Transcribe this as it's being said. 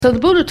So the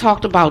Buddha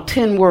talked about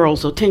 10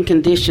 worlds or 10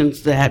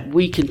 conditions that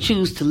we can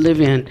choose to live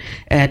in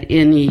at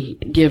any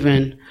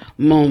given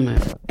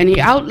moment. And he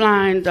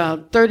outlined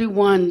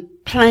 31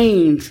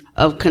 planes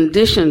of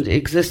conditioned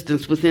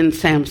existence within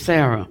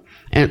samsara.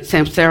 And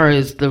samsara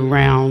is the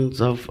rounds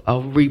of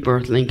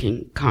rebirth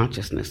linking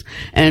consciousness.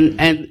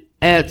 And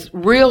as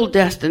real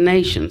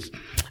destinations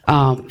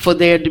for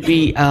there to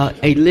be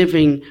a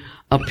living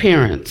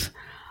appearance.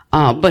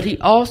 But he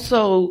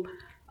also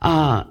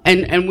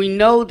and we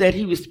know that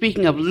he was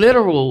speaking of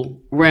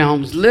literal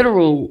realms,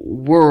 literal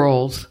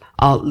worlds,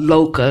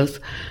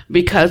 lokas,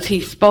 because he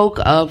spoke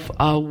of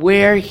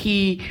where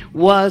he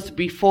was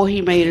before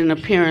he made an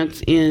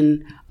appearance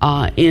in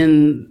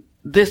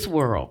this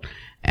world,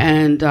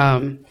 and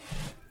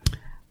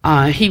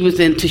he was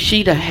in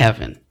Tushita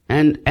heaven.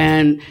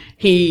 And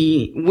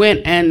he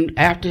went, and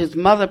after his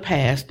mother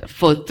passed,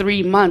 for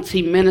 3 months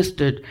he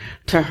ministered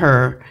to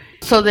her.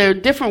 So there are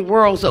different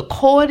worlds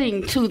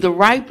according to the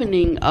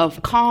ripening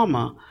of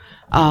karma,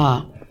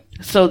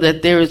 so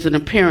that there is an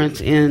appearance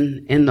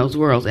in those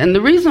worlds. And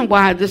the reason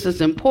why this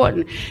is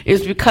important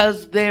is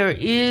because there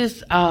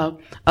is a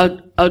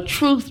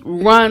truth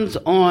runs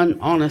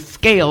on a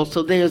scale.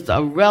 So there's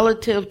a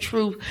relative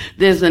truth,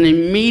 there's an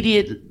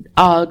immediate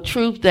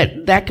truth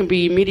that can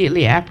be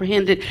immediately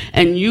apprehended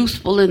and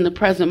useful in the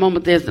present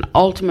moment. There's an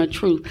ultimate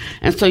truth.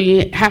 And so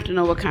you have to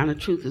know what kind of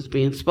truth is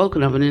being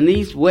spoken of. And in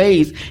these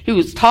ways, he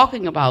was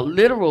talking about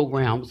literal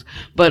realms,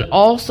 but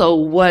also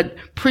what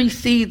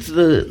precedes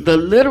the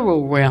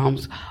literal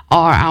realms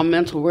are our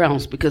mental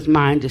realms, because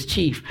mind is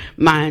chief.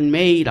 Mind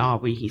made are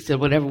we. He said,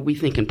 whatever we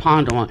think and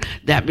ponder on,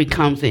 that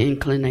becomes the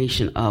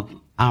inclination of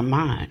our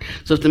mind.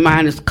 So if the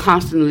mind is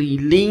constantly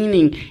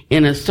leaning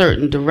in a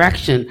certain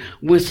direction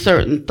with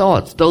certain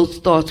thoughts, those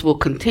thoughts will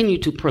continue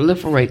to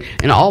proliferate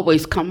and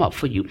always come up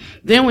for you.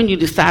 Then when you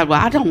decide,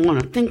 well, I don't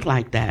want to think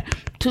like that,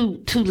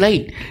 too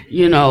late,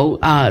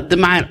 the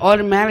mind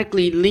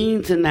automatically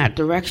leans in that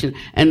direction,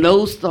 and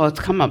those thoughts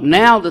come up.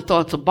 Now the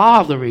thoughts are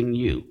bothering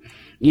you,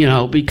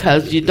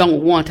 because you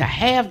don't want to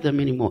have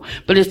them anymore.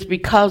 But it's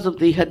because of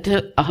the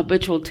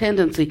habitual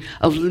tendency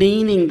of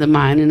leaning the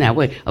mind in that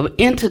way, of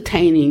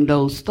entertaining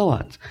those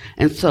thoughts.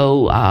 And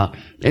so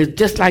it's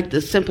just like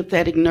the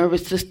sympathetic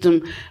nervous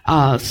system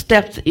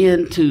steps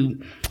in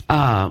to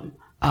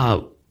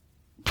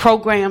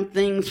program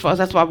things for us.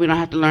 That's why we don't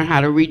have to learn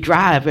how to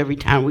redrive every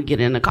time we get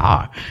in a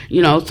car.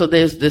 So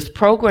there's this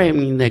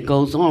programming that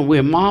goes on.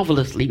 We're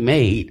marvelously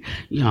made.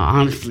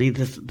 Honestly,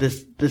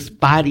 this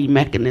body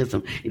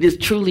mechanism, it is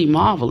truly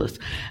marvelous.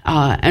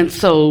 And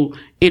so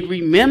it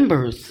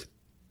remembers,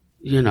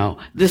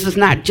 this is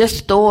not just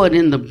stored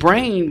in the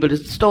brain, but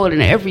it's stored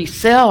in every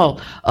cell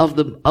of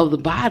the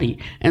body.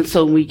 And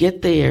so when we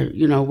get there,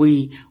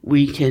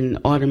 we can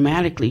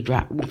automatically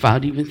drive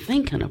without even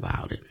thinking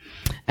about it.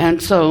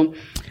 And so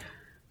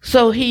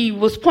he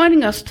was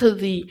pointing us to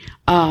the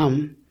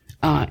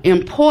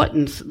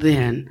importance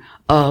then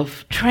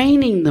of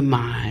training the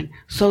mind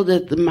so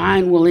that the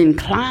mind will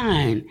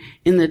incline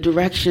in the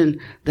direction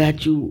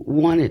that you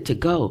want it to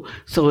go.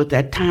 So at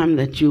that time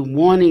that you're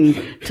wanting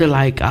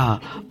to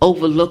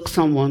overlook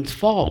someone's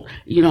fault,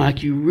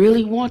 you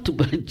really want to,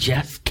 but it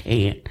just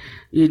can't.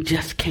 You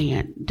just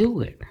can't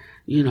do it.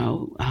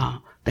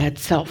 That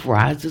self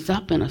rises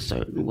up in a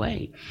certain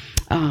way.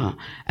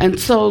 And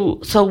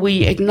so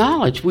we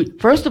acknowledge,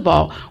 first of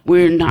all,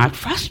 we're not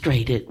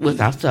frustrated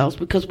with ourselves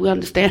because we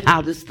understand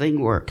how this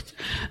thing works.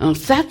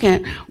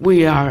 Second,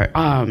 we are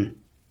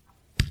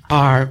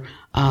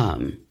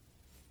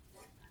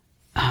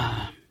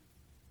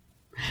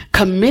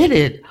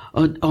committed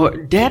or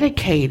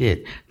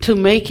dedicated to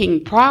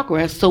making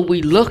progress, so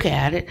we look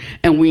at it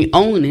and we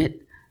own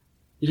it,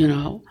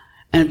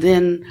 And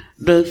then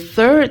the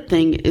third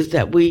thing is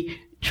that we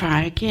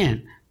try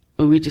again.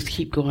 And we just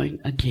keep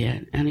going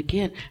again and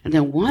again. And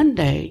then one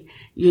day,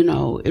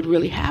 it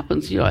really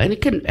happens, and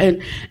it can,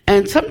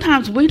 and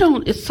sometimes we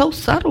don't, it's so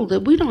subtle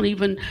that we don't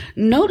even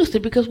notice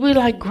it because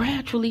we're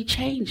gradually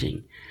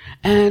changing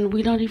and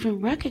we don't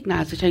even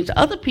recognize the change.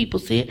 Other people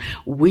see it.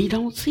 We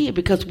don't see it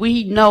because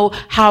we know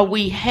how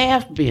we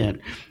have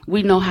been.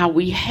 We know how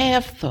we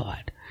have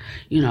thought,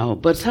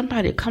 but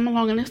somebody come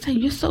along and they say,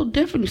 you're so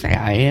different. You say,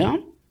 I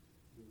am.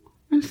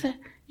 And say,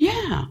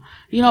 yeah,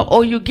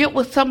 or you get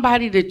with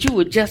somebody that you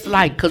would just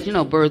like, because,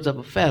 birds of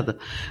a feather.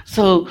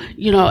 So,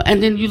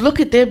 and then you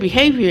look at their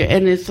behavior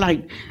and it's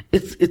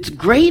it's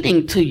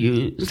grating to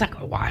you. It's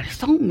like, oh, why are they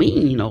so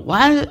mean?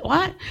 Why do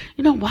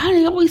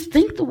they always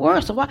think the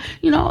worst? Or why,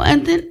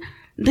 and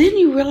then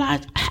you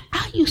realize,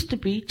 I used to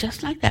be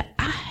just like that.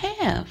 I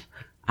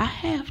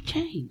have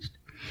changed.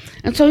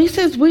 And so he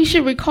says we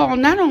should recall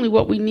not only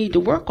what we need to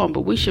work on,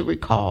 but we should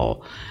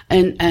recall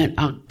and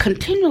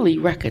continually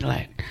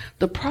recollect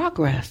the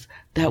progress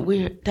that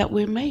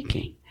we're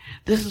making.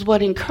 This is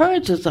what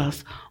encourages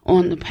us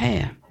on the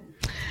path.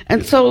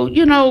 And so,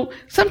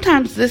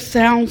 sometimes this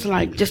sounds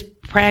like just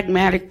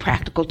pragmatic,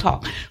 practical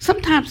talk.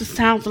 Sometimes it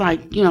sounds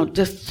like,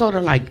 just sort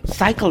of like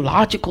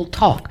psychological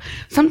talk.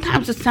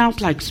 Sometimes it sounds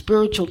like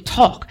spiritual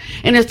talk.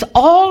 And it's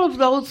all of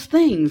those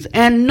things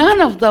and none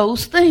of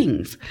those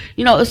things.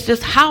 It's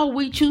just how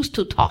we choose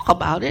to talk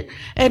about it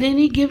at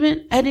any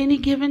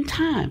given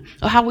time,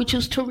 or how we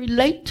choose to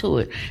relate to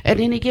it at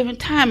any given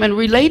time, and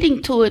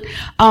relating to it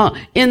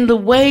in the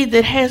way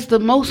that has the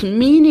most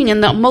meaning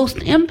and the most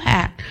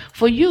impact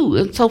for you.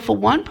 And so for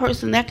one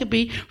person, that could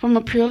be from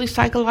a purely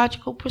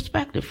psychological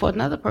perspective. For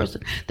another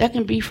person, that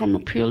can be from a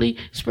purely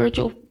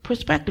spiritual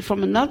perspective.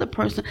 From another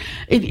person,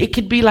 it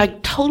could be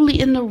like totally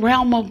in the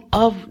realm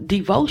of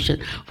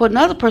devotion. For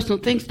another person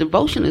who thinks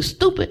devotion is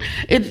stupid,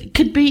 it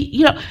could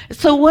be,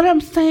 so what I'm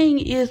saying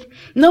is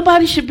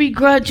nobody should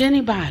begrudge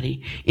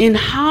anybody in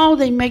how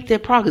they make their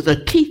progress.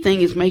 The key thing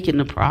is making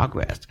the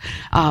progress.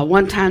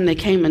 One time they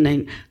came and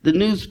the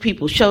news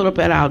people showed up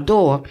at our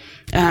door,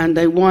 and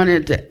they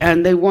wanted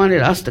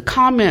us to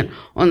comment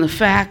on the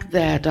fact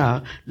that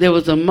there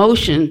was a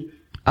motion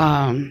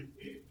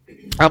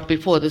up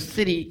before the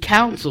city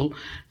council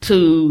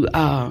to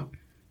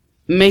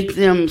make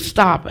them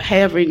stop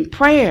having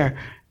prayer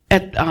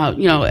at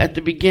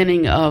the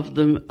beginning of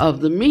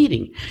the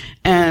meeting.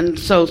 And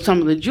so some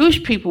of the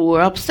Jewish people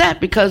were upset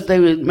because they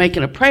were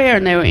making a prayer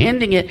and they were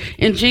ending it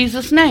in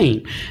Jesus'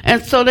 name.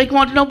 And so they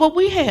wanted to know what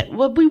we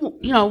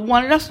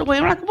wanted us to weigh.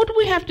 I'm like, what do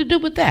we have to do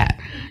with that?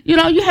 You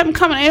haven't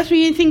come and asked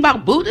me anything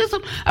about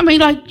Buddhism. I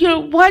mean,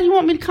 why do you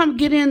want me to come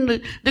get in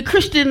the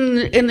Christian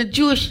and the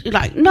Jewish?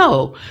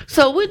 No.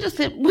 So we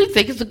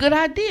think it's a good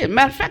idea.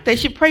 Matter of fact, they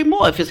should pray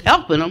more if it's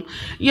helping them,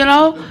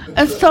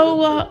 And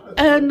so,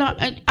 I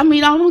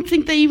don't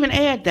think they even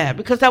aired that,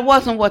 because that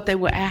wasn't what they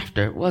were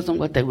after. It wasn't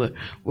what they were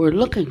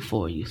looking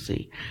for, you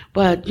see.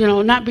 But,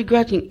 not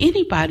begrudging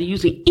anybody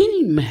using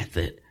any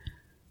method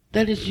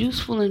that is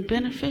useful and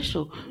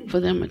beneficial for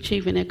them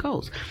achieving their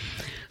goals.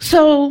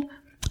 So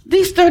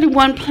these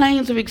 31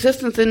 planes of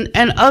existence,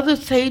 and other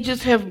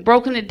sages have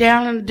broken it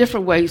down in a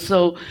different way.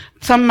 So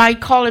some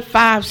might call it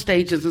 5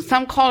 stages, and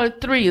some call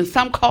it 3, and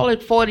some call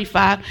it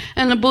 45,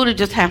 and the Buddha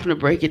just happened to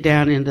break it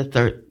down into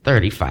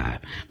 35.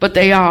 But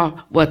they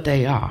are what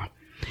they are.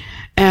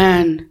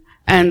 And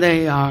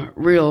they are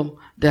real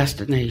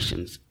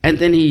destinations. And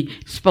then he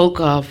spoke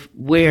of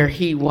where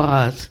he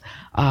was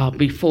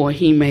before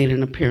he made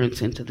an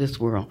appearance into this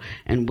world,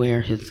 and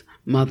where his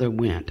mother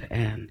went,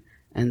 and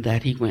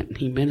that he went and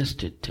he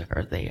ministered to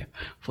her there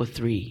for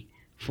 3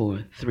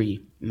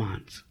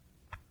 months.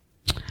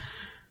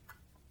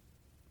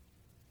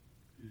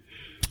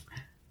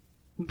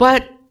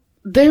 But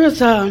there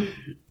is a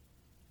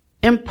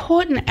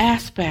important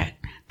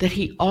aspect that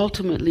he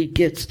ultimately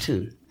gets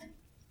to.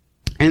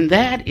 And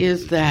that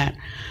is that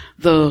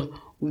the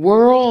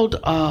world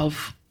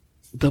of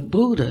the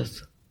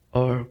Buddhas,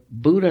 or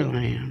Buddha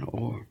land,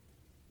 or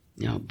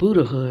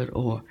Buddhahood,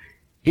 or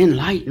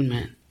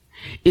enlightenment,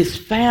 is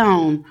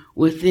found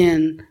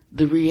within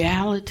the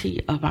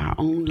reality of our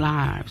own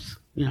lives.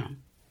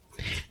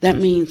 That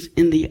means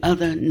in the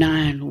other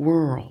 9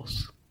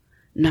 worlds,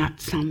 not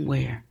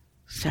somewhere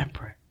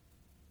separate.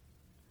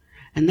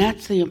 And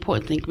that's the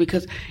important thing,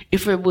 because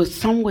if it was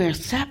somewhere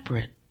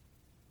separate,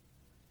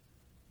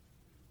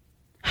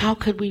 how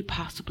could we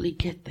possibly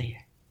get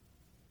there?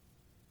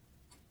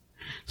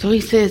 So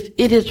he says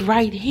it is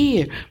right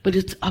here, but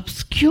it's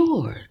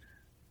obscured.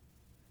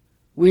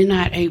 We're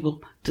not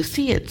able to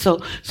see it.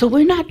 So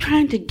we're not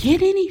trying to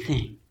get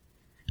anything.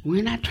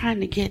 We're not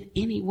trying to get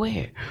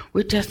anywhere.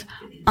 We're just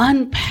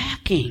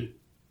unpacking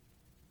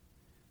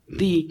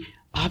the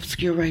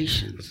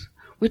obscurations.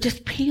 We're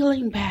just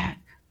peeling back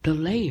the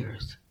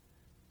layers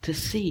to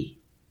see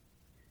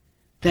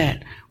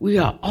that we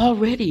are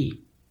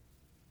already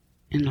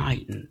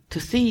enlightened, to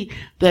see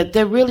that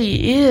there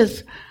really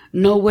is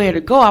nowhere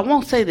to go. I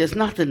won't say there's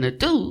nothing to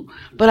do,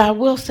 but I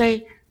will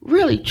say,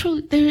 really,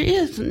 truly, there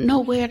is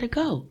nowhere to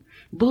go.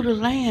 Buddha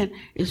land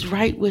is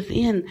right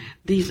within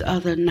these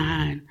other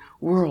 9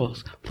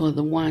 worlds for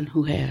the one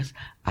who has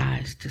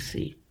eyes to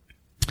see.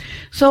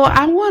 So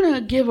I want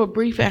to give a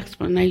brief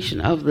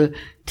explanation of the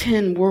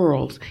 10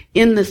 worlds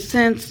in the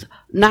sense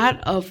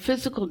not of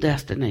physical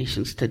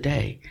destinations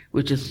today,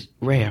 which is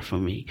rare for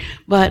me,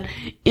 but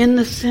in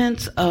the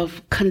sense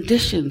of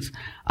conditions,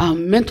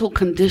 mental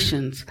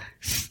conditions,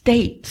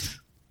 states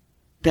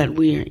that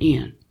we are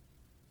in.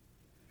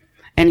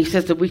 And he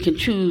says that we can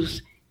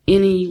choose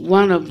any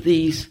one of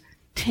these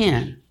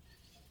 10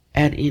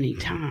 at any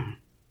time.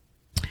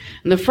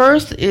 And the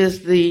first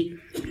is the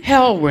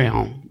hell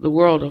realm, the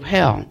world of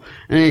hell.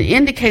 And it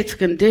indicates a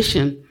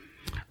condition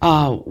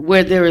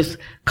where there is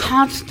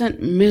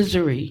constant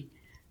misery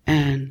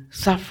and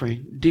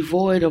suffering,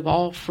 devoid of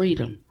all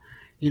freedom,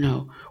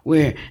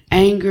 where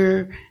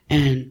anger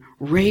and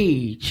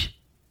rage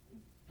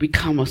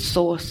become a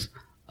source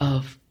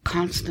of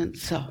constant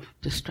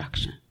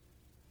self-destruction.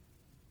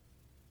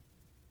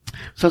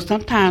 So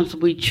sometimes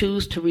we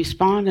choose to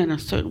respond in a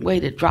certain way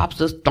that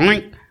drops us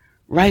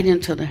right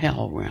into the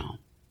hell realm.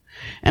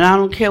 And I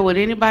don't care what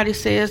anybody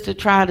says to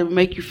try to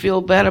make you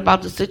feel better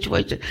about the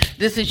situation.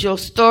 This is your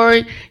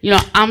story.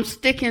 I'm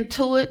sticking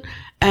to it.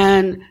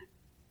 And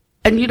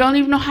you don't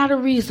even know how to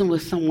reason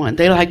with someone.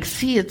 They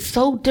see it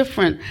so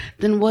different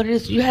than what it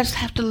is. You just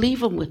have to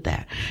leave them with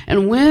that.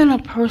 And when a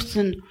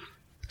person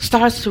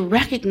starts to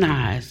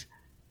recognize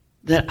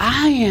that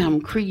I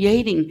am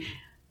creating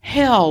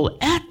hell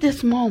at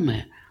this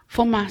moment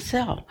for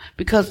myself,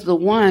 because the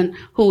one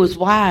who is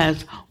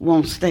wise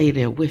won't stay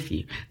there with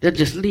you. They'll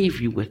just leave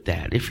you with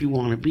that if you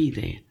want to be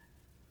there.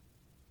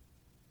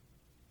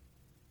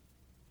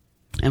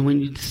 And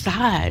when you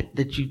decide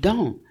that you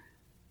don't,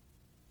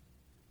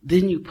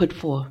 then you put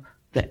forth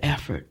the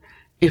effort.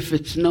 If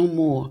it's no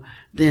more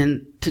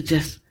than to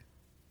just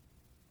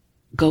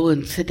go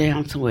and sit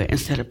down somewhere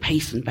instead of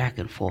pacing back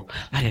and forth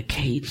like a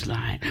cage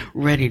lion,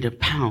 ready to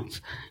pounce,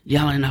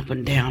 yelling up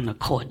and down the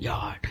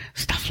courtyard,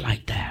 stuff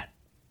like that.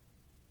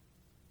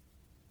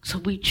 So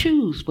we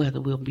choose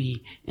whether we'll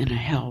be in a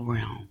hell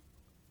realm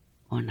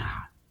or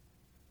not.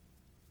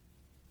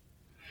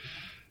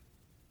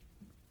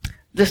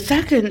 The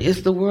second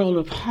is the world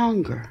of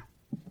hunger.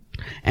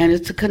 And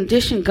it's a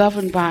condition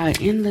governed by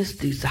an endless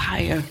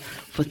desire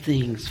for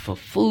things, for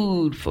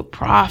food, for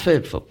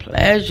profit, for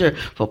pleasure,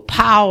 for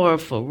power,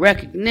 for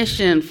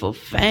recognition, for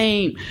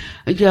fame.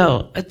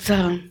 It's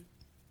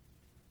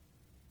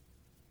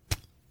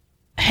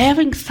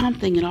having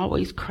something and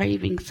always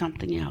craving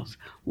something else,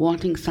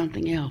 wanting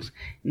something else,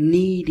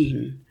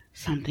 needing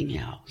something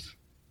else.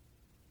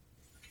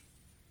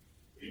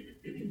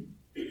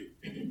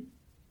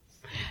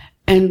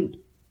 And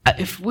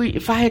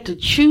if I had to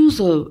choose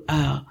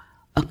a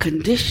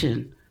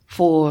condition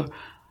for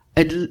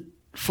at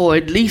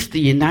least the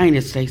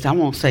United States, I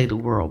won't say the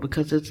world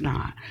because it's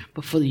not,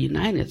 but for the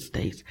United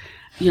States,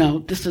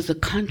 this is a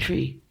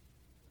country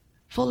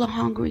full of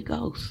hungry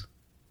ghosts.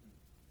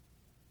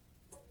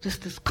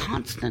 Just this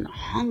constant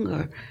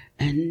hunger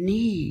and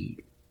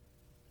need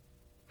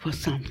for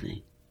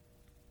something.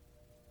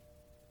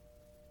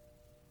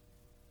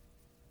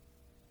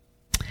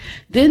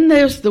 Then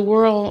there's the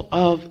world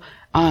of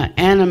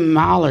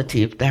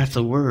animality, if that's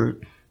a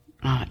word,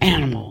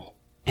 animal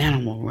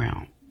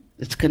realm.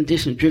 It's a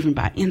condition driven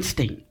by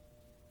instinct.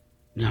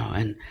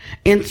 And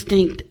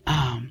instinct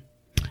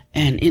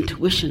and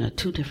intuition are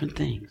two different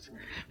things.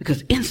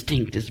 Because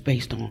instinct is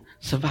based on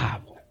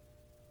survival.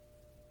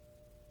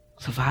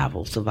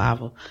 Survival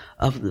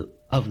of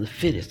the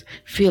fittest.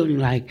 Feeling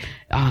like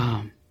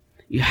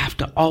you have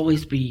to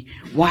always be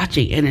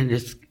watching, and it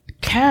is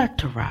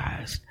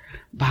characterized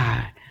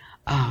by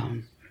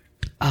a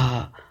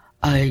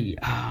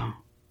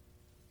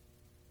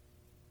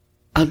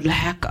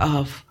lack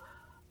of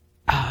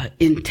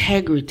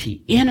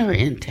integrity, inner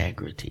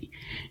integrity,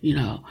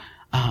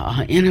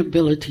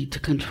 inability to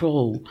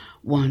control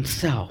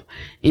oneself.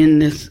 In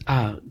this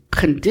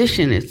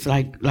condition, it's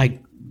like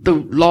the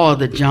law of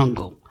the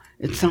jungle.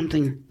 It's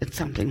something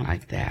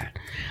like that.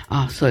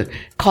 So it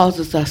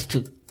causes us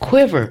to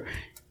quiver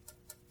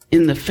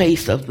in the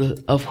face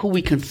of who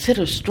we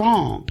consider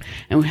strong,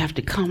 and we have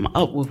to come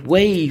up with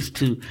ways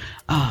to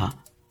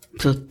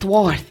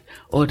thwart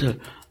or to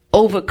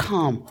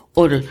overcome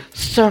or to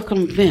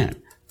circumvent.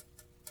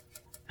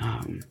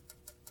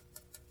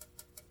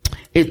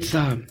 It's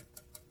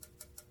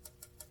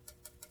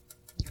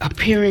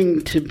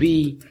appearing to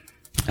be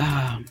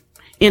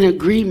in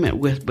agreement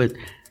with, but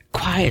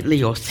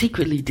quietly or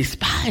secretly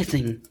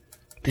despising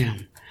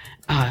them.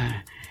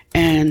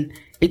 And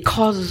it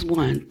causes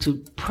one to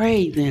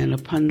prey then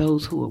upon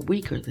those who are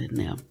weaker than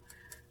them.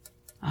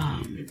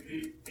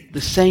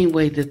 The same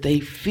way that they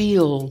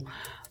feel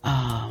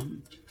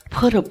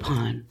put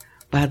upon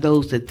by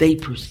those that they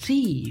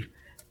perceive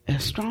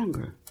as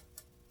stronger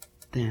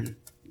than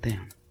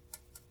them.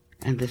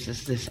 And this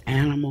is this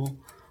animal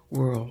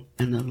world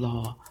and the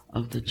law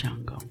of the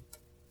jungle.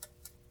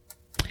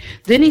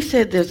 Then he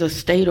said there's a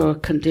state or a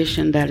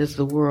condition that is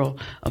the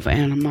world of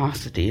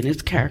animosity, and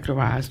it's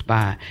characterized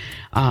by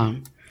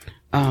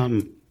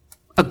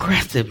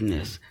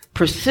aggressiveness.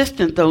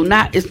 Persistent, though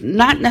it's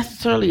not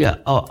necessarily a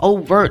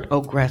overt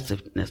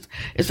aggressiveness.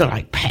 It's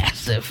like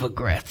passive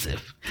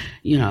aggressive,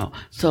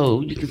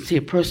 So you can see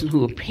a person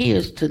who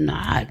appears to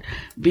not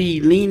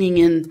be leaning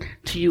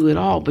into you at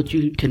all, but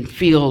you can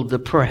feel the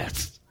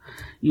press.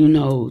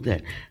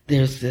 That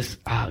there's this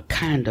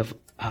kind of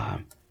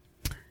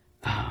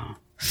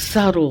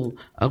subtle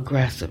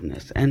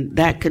aggressiveness, and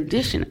that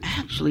condition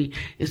actually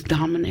is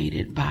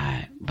dominated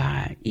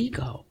by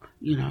ego.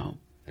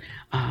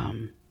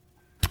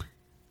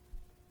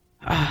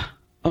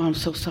 I'm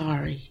so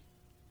sorry.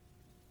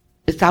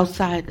 It's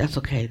outside. That's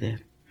okay then.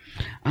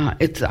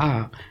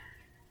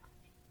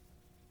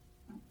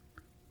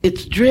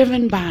 It's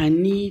driven by a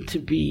need to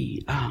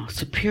be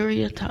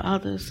superior to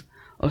others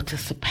or to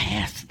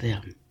surpass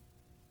them,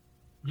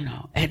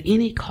 at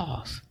any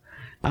cost.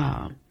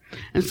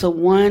 And so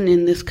one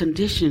in this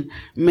condition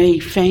may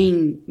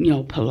feign,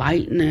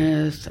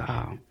 politeness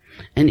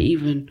and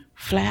even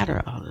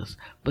flatter others,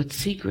 but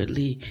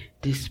secretly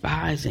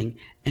despising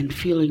and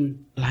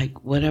feeling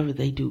like whatever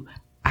they do,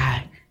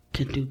 I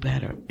can do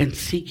better, and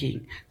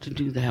seeking to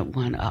do that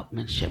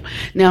one-upmanship.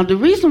 Now, the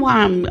reason why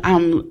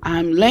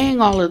I'm laying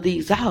all of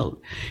these out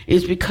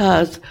is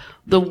because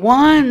the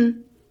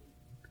one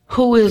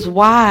who is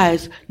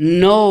wise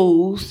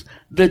knows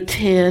the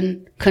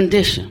 10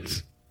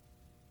 conditions.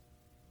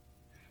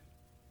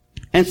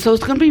 And so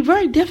it's going to be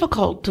very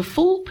difficult to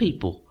fool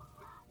people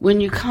when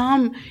you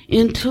come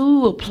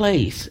into a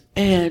place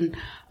and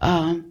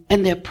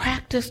they're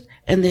practiced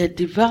and they're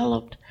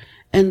developed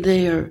and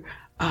they're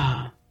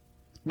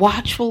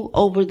watchful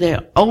over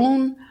their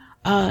own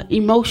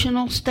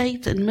emotional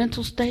states and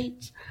mental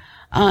states.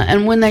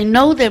 And when they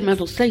know their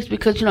mental states,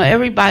 because,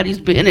 everybody's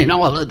been in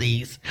all of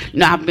these.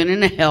 I've been in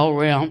the hell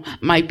realm,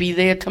 might be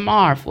there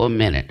tomorrow for a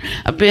minute.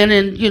 I've been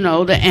in,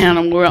 the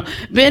animal realm,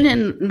 been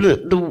in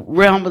the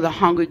realm of the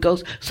hungry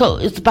ghost. So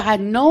it's by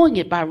knowing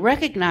it, by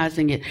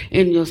recognizing it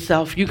in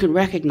yourself, you can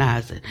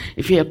recognize it.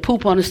 If you have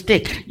poop on a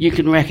stick, you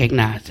can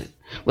recognize it.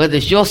 Whether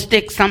it's your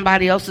stick,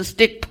 somebody else's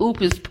stick,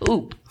 poop is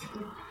poop.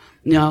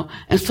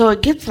 And so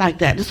it gets like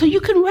that. And so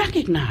you can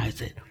recognize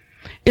it.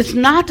 It's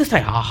not to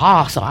say,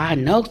 aha, so I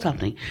know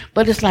something,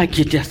 but it's like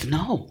you just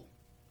know,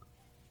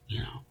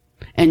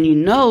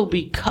 and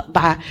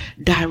by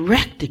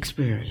direct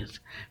experience,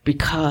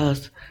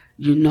 because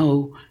you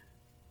know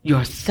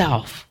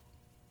yourself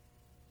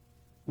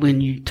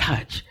when you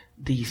touch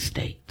these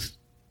states.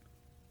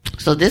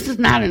 So this is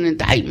not an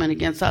indictment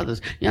against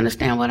others. You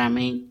understand what I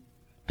mean?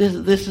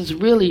 This is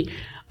really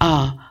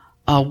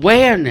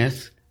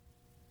awareness,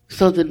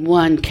 so that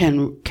one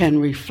can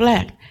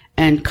reflect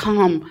and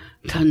come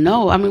to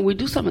know. We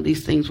do some of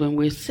these things when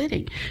we're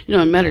sitting.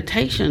 In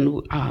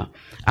meditation,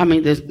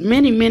 there's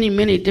many, many,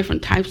 many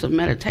different types of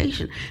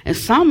meditation. And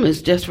some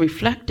is just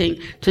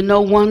reflecting to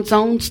know one's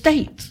own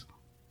states.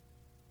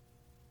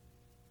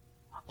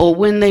 Or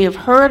when they have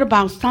heard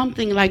about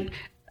something like,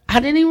 I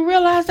didn't even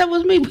realize that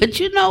was me, but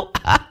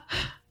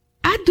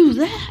I do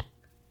that.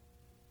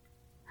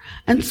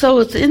 And so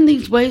it's in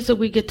these ways that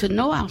we get to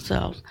know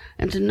ourselves.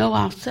 And to know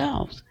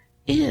ourselves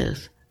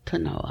is to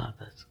know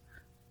others.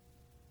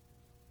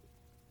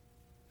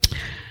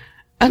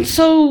 And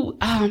so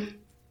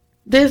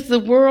there's the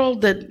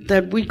world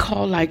that we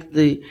call like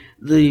the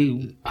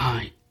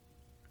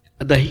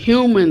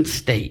human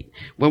state,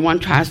 where one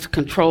tries to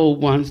control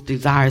one's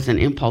desires and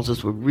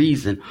impulses with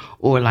reason,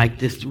 or like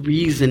this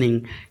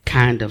reasoning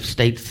kind of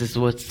state. This is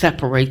what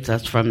separates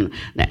us from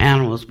the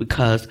animals,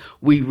 because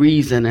we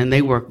reason and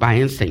they work by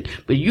instinct.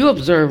 But you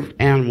observe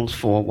animals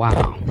for a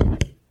while,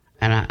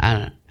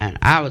 and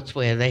I would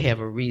swear they have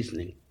a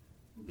reasoning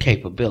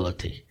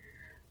capability,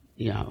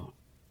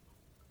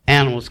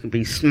 Animals can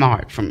be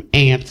smart from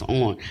ants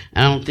on.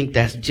 I don't think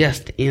that's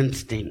just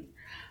instinct.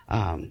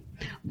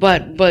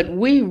 But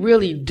we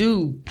really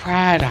do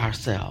pride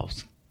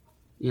ourselves,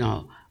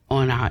 on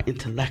our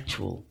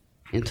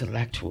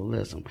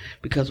intellectualism,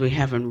 because we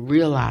haven't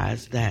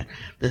realized that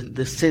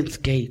the sense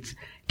gates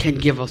can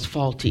give us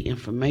faulty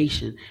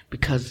information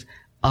because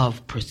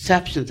of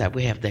perceptions that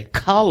we have that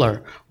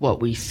color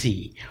what we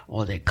see,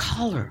 or that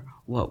color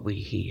what we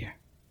hear,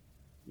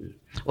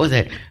 or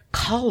that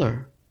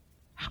color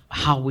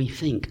how we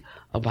think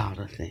about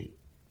a thing.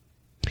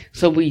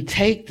 So we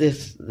take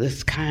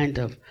this kind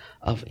of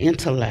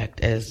intellect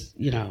as,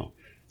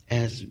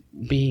 as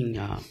being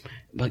a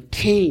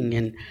king.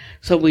 And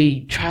so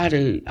we try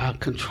to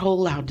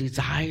control our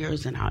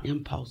desires and our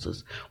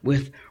impulses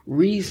with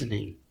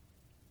reasoning.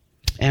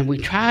 And we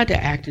try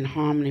to act in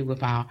harmony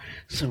with our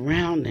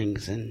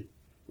surroundings, and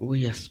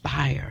we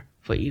aspire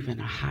for even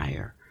a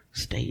higher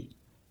state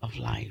of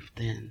life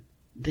than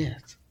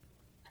this.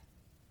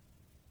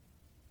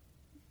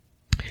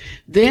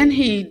 Then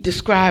he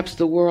describes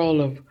the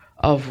world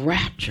of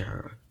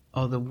rapture,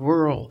 or the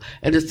world,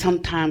 and it's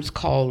sometimes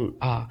called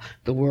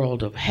the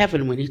world of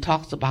heaven, when he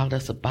talks about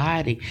us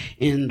abiding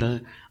in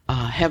the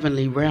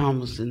heavenly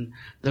realms and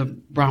the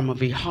Brahma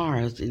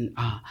Viharas,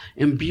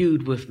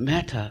 imbued with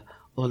metta,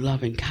 or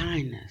loving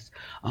kindness,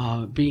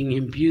 being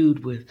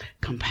imbued with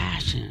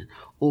compassion,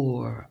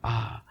 or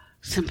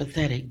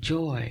sympathetic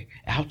joy,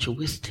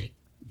 altruistic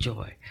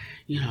joy,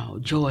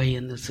 joy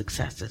in the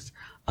successes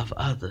of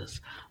others,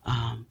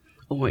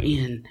 or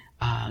in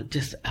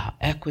just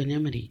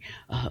equanimity,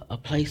 a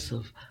place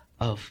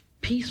of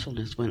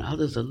peacefulness when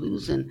others are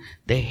losing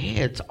their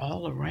heads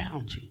all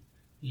around you.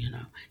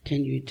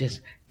 Can you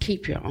just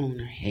keep your own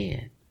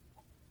head?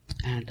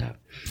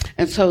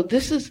 And so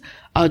this is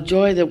a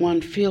joy that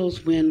one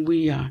feels when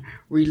we are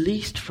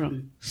released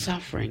from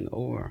suffering,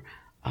 or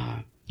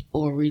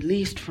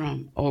released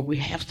from, or we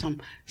have some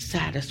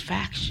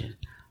satisfaction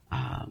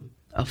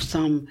of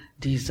some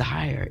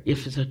desire,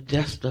 if it's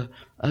just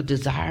a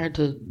desire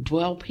to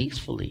dwell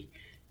peacefully,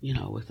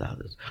 with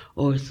others,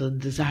 or it's a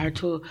desire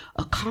to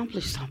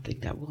accomplish something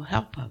that will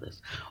help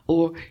others,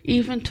 or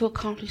even to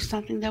accomplish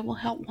something that will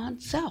help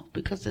oneself,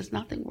 because there's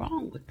nothing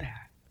wrong with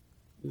that.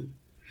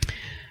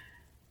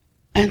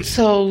 And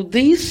so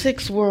these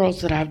 6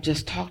 worlds that I've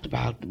just talked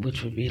about,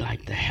 which would be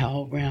like the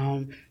hell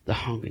realm, the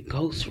hungry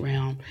ghost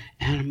realm,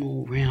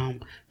 animal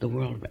realm, the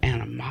world of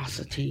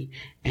animosity,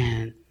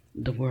 and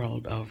the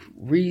world of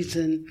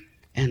reason,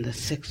 and the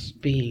sixth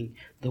being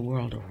the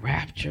world of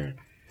rapture.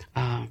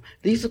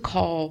 These are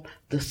called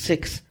the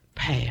 6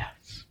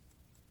 paths.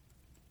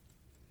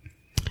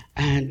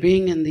 And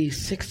being in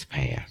these 6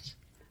 paths,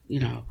 we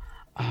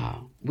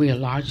are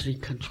largely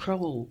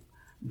controlled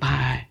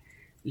by,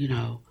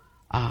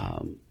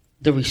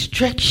 the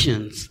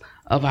restrictions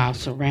of our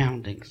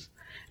surroundings,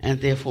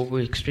 and therefore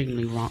we're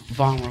extremely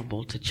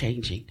vulnerable to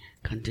changing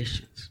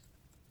conditions.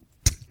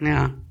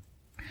 Now,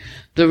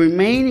 the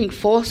remaining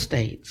 4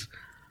 states,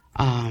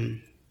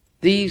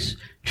 these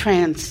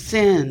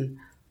transcend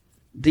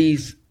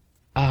these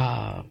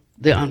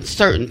the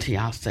uncertainty,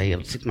 I'll say,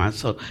 of 6 months.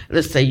 So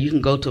let's say you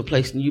can go to a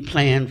place and you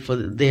plan for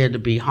there to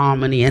be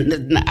harmony and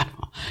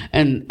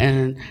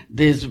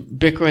there's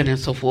bickering and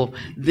so forth.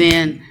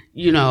 Then,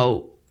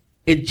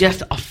 it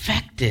just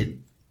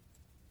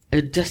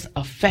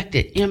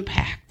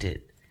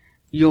impacted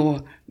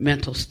your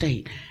mental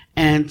state.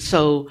 And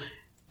so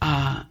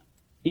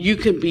you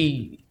can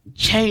be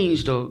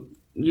changed, or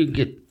you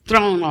get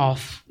thrown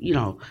off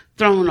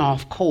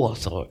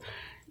course, or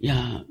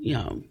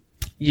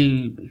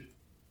you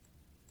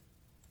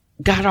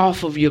got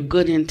off of your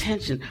good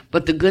intention,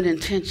 but the good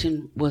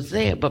intention was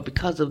there, but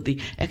because of the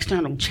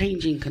external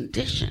changing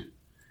condition,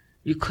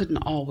 you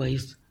couldn't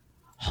always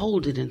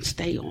hold it and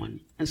stay on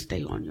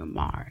your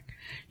mark,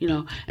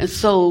 And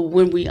so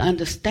when we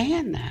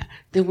understand that,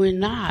 then we're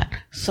not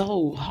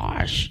so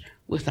harsh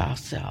with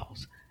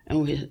ourselves,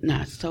 and we're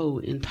not so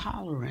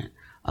intolerant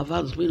of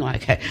others. We know,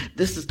 like, hey,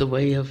 this is the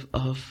way of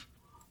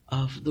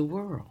the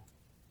world.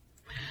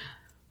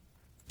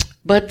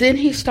 But then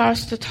he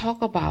starts to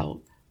talk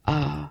about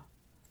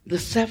the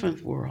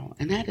 7th world,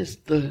 and that is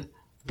the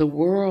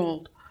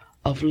world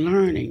of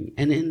learning.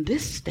 And in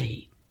this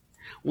state,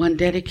 one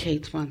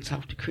dedicates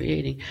oneself to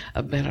creating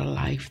a better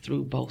life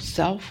through both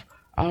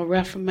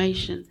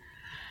self-reformation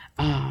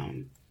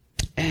and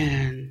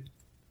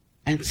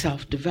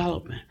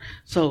self-development.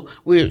 So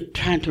we're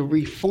trying to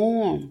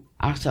reform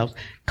ourselves,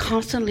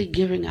 constantly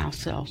giving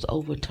ourselves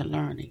over to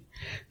learning,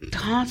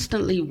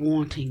 constantly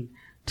wanting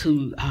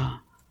to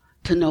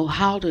know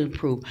how to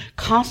improve,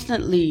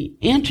 constantly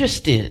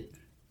interested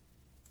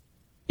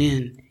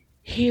in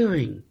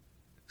hearing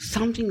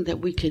something that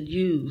we could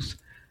use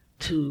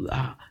to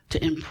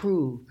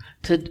improve,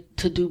 to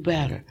do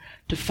better,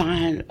 to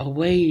find a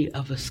way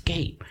of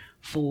escape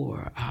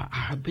for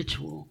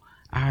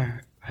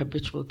our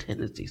habitual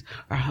tendencies,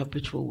 our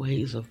habitual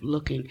ways of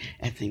looking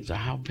at things, our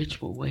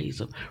habitual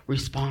ways of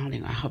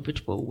responding, our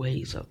habitual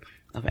ways of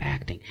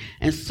acting.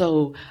 And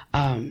so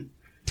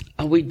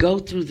we go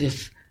through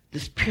this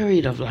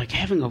period of like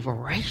having a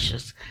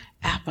voracious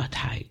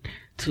appetite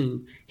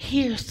to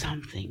hear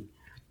something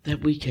that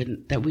we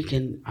can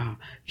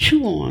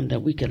chew on,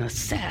 that we can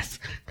assess,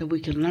 that we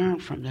can learn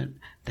from,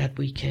 that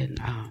we can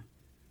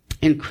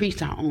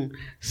increase our own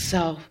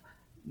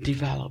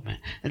self-development.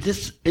 And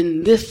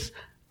in this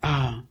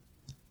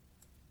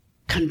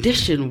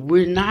condition,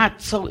 we're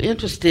not so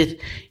interested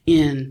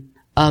in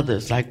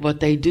others, like what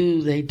they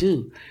do,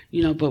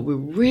 but we're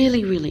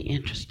really, really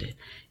interested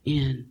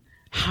in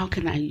how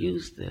can I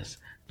use this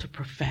to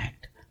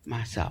perfect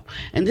myself.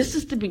 And this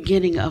is the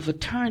beginning of a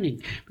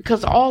turning,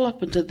 because all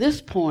up until this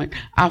point,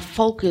 our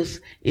focus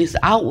is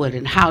outward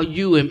and how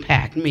you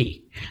impact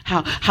me,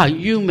 how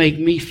you make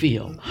me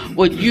feel,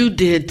 what you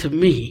did to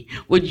me,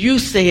 what you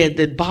said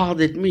that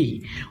bothered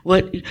me,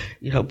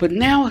 but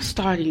now it's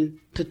starting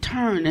to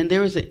turn, and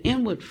there is an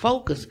inward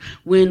focus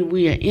when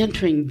we are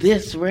entering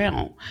this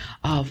realm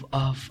of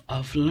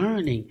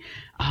learning,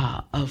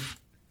 of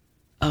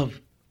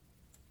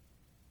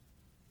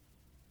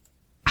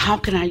how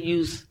can I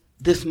use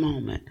this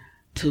moment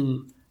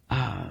to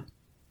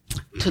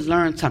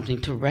learn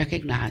something, to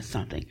recognize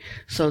something,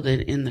 so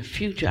that in the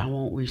future I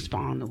won't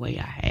respond the way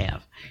I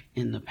have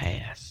in the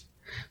past.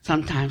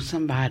 Sometimes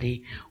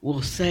somebody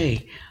will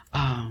say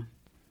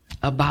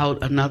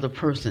about another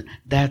person,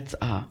 that's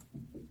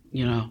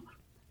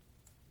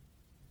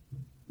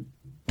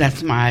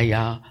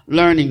my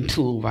learning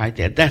tool right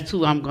there. That's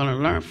who I'm going to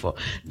learn for.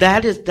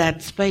 That is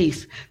that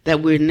space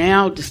that we're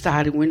now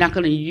deciding we're not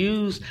going to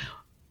use.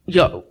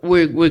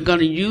 We're going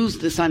to use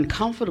this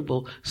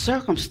uncomfortable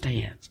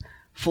circumstance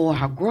for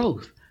our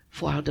growth,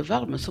 for our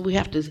development. So we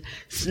have to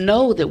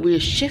know that we're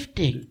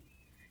shifting.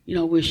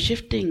 We're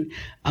shifting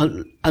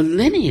a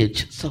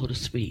lineage, so to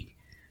speak,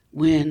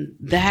 when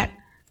that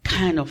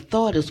kind of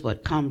thought is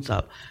what comes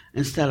up,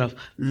 instead of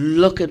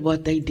look at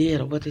what they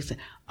did or what they said.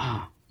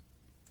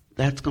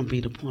 That's going to be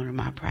the point of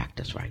my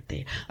practice right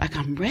there. Like,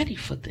 I'm ready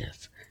for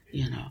this.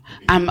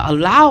 I'm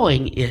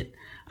allowing it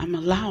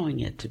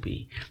to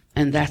be.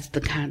 And that's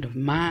the kind of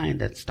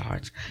mind that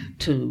starts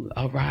to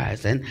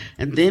arise. And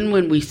then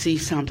when we see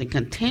something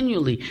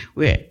continually,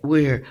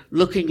 we're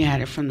looking at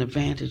it from the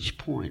vantage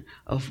point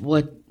of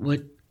what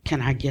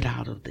can I get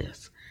out of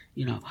this?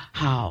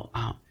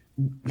 How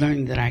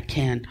learning that I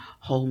can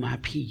hold my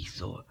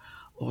peace, or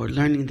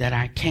learning that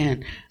I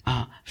can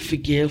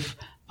forgive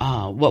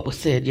what was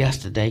said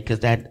yesterday, because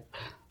that,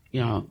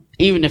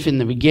 even if in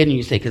the beginning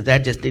you say, because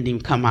that just didn't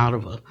even come out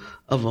of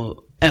a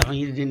I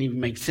mean, it didn't even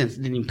make sense.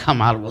 It didn't even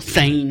come out of a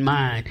sane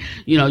mind.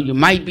 You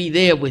might be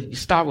there you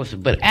start with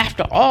it, but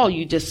after all,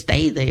 you just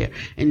stay there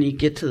and you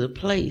get to the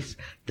place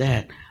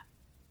that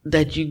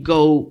you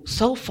go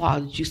so far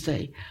that you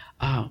say,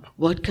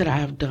 what could I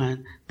have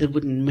done that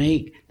wouldn't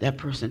make that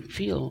person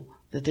feel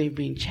that they're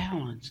being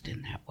challenged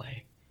in that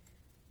way?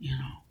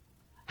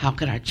 How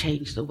could I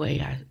change the way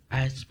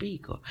I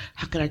speak, or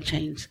how could I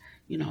change,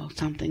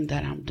 something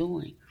that I'm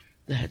doing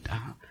that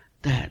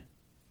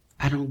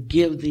I don't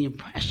give the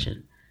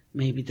impression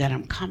maybe that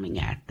I'm coming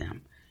at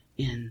them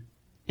in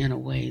a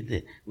way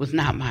that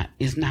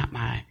is not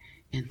my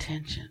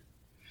intention.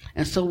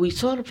 And so we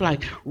sort of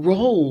like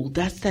roll,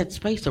 that's that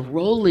space of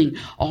rolling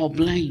all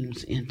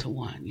blames into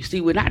one. You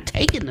see, we're not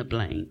taking the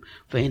blame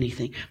for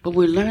anything, but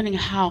we're learning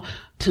how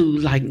to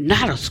like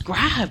not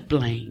ascribe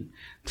blame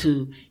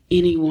to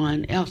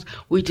anyone else.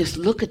 We just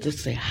look at this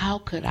and say, how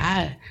could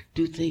I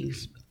do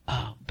things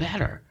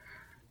better?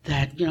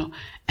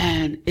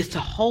 And it's a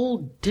whole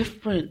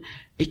different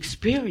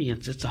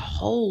experience. It's a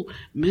whole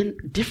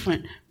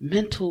different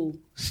mental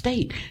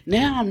state.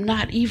 Now I'm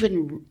not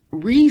even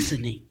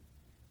reasoning.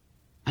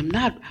 I'm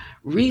not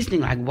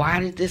reasoning like, why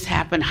did this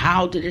happen?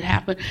 How did it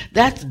happen?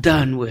 That's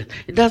done with.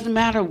 It doesn't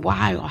matter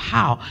why or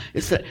how.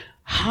 It's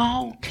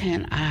how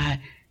can I,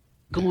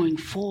 going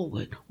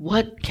forward,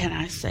 what can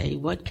I say?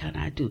 What can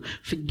I do?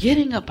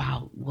 Forgetting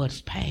about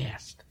what's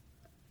past.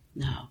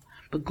 No,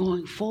 but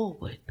going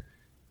forward,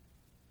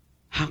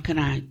 how can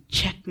I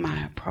check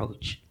my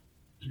approach,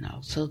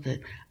 so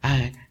that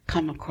I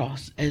come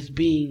across as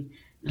being,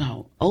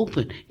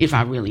 open, if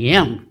I really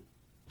am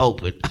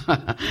open.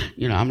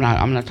 I'm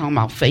not talking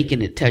about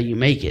faking it till you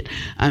make it.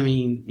 I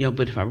mean,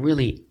 but if I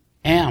really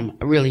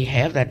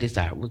have that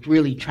desire, was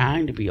really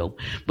trying to be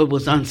open, but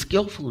was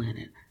unskillful in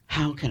it,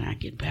 how can I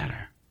get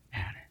better at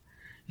it?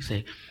 You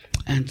see,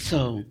 and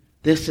so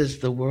this is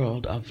the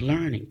world of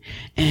learning.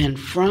 And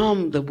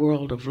from the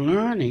world of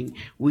learning,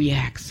 we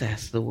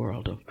access the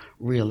world of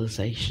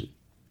realization.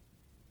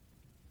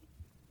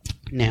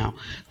 Now,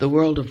 the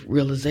world of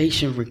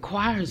realization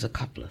requires a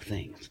couple of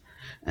things.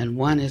 And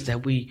one is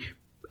that we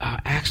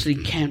actually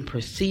can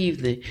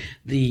perceive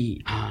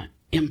the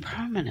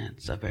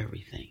impermanence of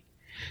everything.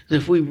 So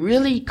if we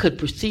really could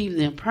perceive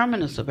the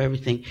impermanence of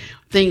everything,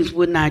 things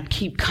would not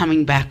keep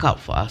coming back up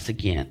for us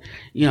again,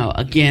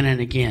 again and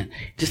again.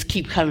 Just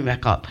keep coming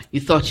back up. You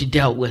thought you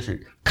dealt with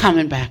it,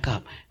 coming back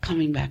up.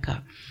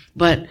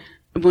 But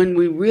when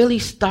we really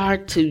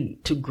start to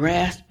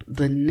grasp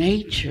the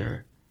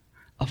nature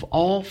of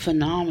all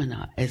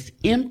phenomena as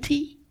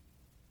empty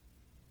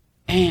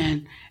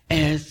and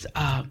as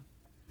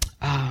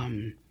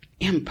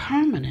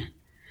impermanent,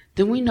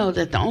 then we know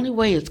that the only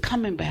way it's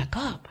coming back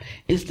up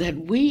is that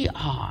we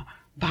are,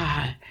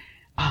 by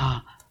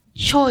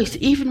choice,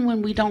 even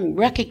when we don't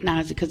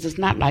recognize it, because it's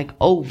not like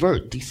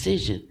overt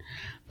decision,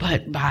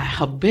 but by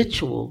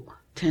habitual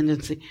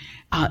tendency,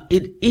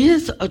 it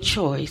is a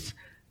choice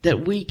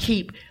that we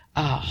keep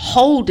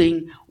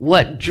holding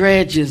what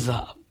dredges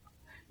up.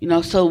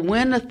 So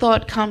when a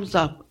thought comes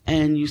up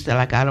and you say,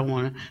 like, I don't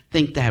want to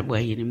think that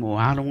way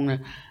anymore, I don't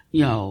want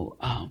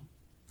to,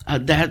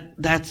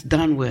 that's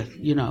done with,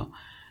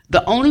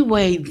 the only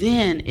way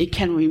then it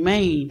can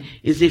remain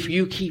is if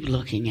you keep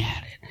looking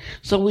at it.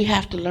 So we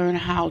have to learn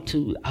how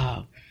to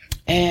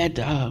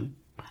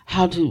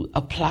how to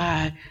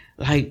apply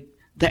like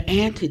the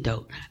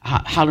antidote,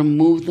 how to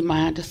move the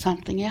mind to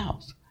something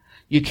else.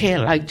 You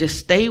can't like just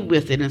stay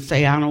with it and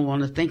say, I don't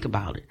want to think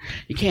about it.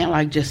 You can't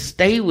like just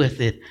stay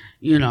with it.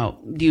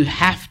 You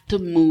have to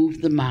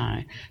move the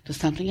mind to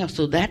something else.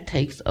 So that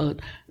takes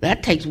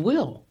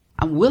will.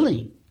 I'm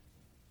willing.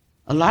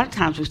 A lot of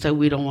times we say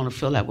we don't want to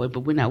feel that way,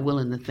 but we're not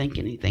willing to think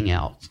anything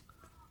else.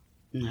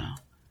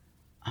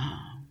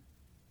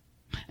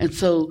 And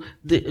so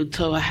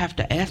I have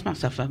to ask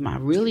myself, am I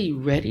really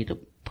ready to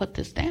put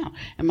this down?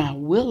 Am I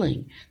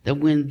willing that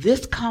when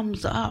this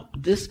comes up,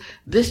 this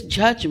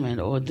judgment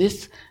or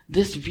this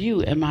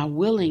view, am I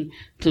willing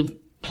to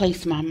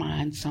place my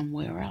mind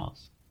somewhere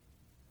else?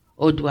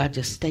 Or do I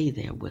just stay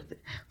there with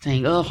it,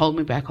 saying, oh, hold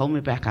me back,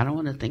 I don't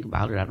want to think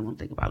about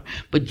it,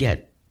 but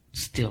yet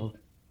still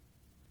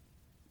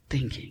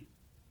thinking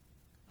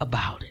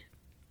about it.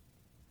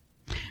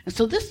 And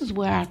so this is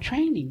where our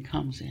training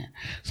comes in.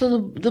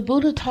 So the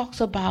Buddha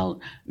talks about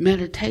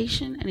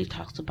meditation and he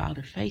talks about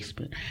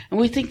effacement. And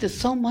we think that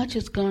so much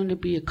is going to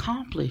be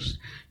accomplished,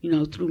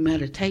 through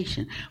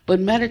meditation.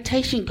 But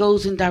meditation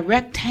goes in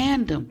direct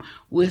tandem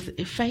with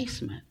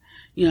effacement.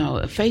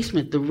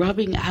 Effacement, the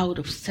rubbing out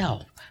of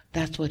self.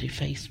 That's what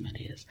effacement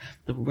is.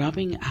 The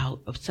rubbing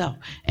out of self.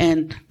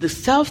 And the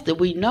self that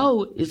we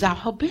know is our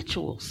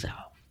habitual self.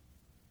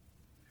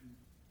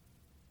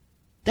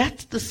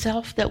 That's the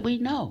self that we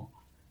know.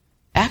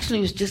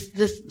 Actually, it's just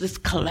this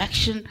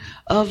collection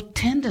of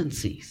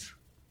tendencies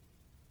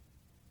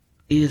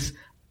is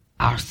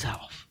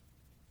ourself.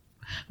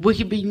 We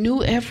could be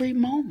new every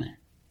moment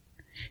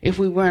if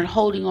we weren't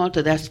holding on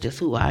to that's just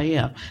who I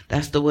am.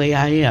 That's the way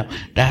I am.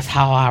 That's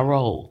how I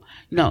roll.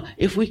 No,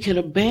 if we could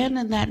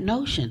abandon that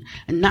notion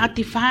and not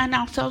define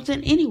ourselves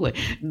in any way.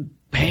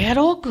 bad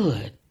or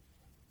good.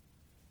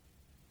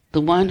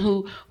 The one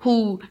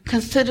who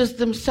considers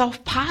themselves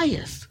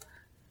pious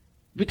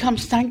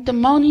becomes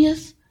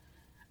sanctimonious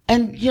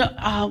and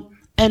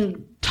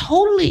and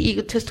totally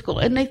egotistical,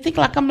 and they think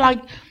like I'm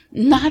like,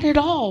 not at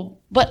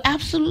all, but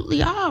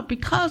absolutely are,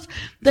 because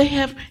they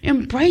have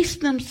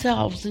embraced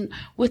themselves and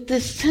with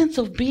this sense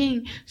of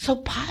being so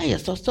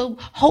pious or so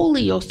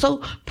holy or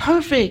so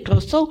perfect or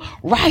so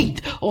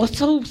right or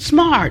so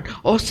smart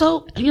or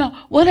so,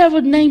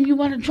 whatever name you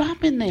want to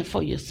drop in there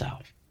for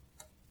yourself.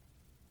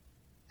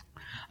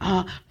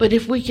 But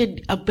if we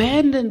could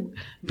abandon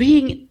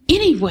being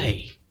any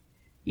way,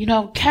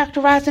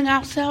 characterizing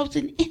ourselves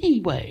in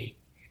any way,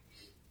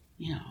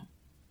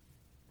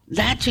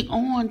 latching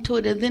on to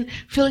it and then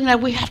feeling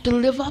like we have to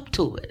live up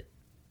to it.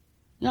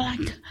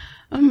 Like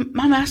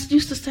my master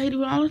used to say to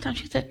me all the time,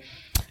 she said,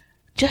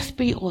 just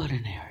be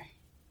ordinary.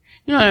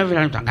 Every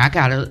time I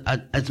got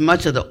as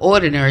much of the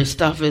ordinary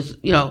stuff as,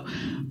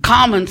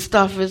 common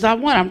stuff as I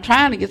want. I'm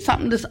trying to get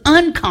something that's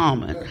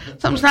uncommon.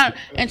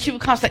 And she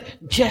would constantly say,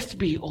 just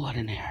be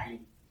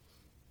ordinary.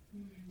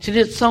 She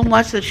did so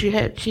much that she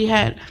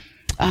had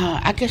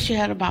I guess she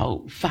had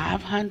about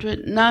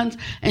 500 nuns,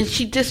 and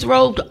she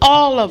disrobed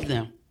all of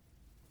them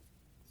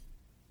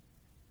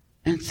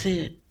and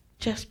said,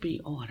 just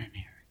be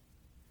ordinary.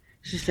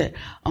 She said,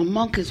 a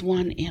monk is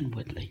one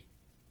inwardly.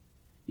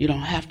 You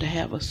don't have to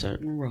have a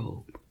certain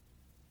robe.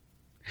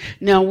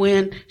 Now,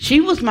 when she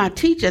was my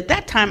teacher, at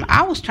that time,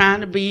 I was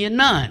trying to be a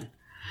nun.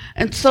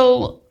 And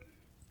so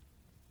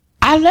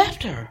I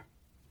left her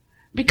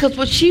because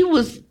while she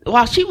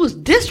was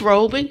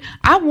disrobing,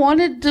 I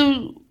wanted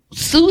to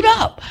suit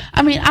up.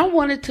 I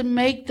wanted to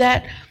make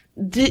that,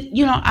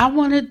 I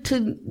wanted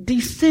to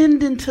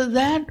descend into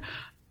that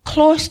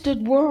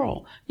cloistered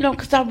world,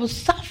 because I was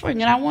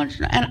suffering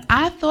and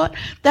I thought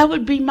that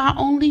would be my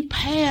only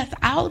path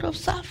out of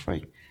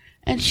suffering.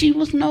 And she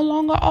was no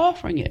longer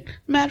offering it.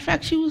 Matter of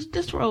fact, she was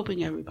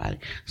disrobing everybody.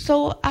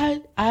 So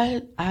I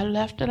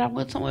left and I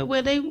went somewhere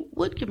where they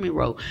would give me a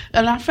robe.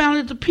 And I found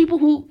that the people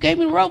who gave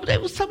me the robe, they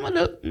were some of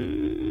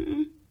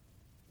the,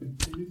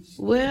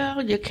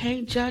 well, you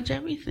can't judge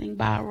everything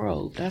by a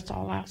robe. That's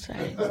all I'll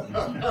say.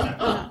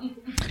 Yeah.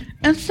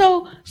 And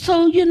so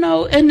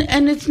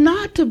and it's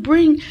not to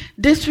bring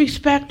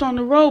disrespect on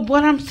the robe.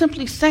 What I'm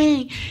simply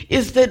saying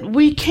is that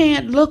we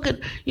can't look at,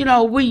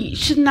 we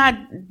should not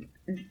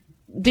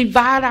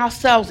divide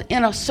ourselves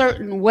in a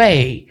certain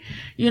way,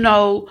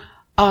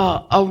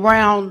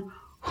 around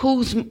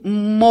who's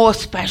more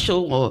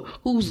special or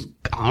who's,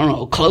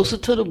 closer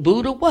to the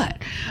Buddha or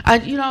what.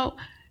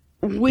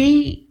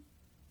 We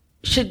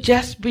should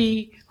just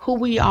be who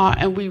we are,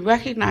 and we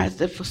recognize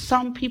that for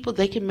some people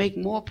they can make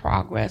more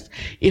progress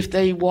if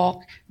they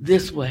walk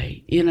this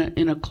way in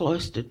a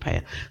cloistered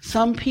path.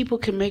 Some people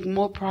can make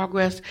more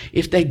progress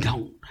if they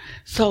don't.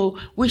 So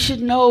we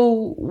should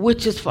know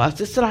which is for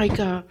us. It's like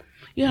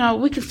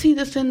we can see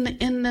this in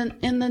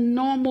the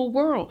normal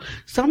world.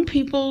 Some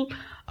people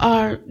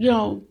are,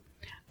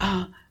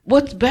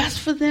 what's best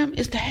for them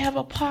is to have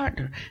a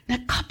partner.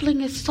 That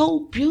coupling is so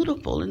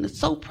beautiful and it's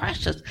so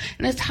precious,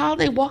 and it's how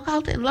they walk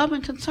out their love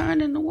and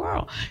concern in the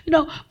world.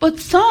 But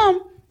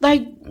some,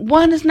 like,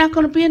 one is not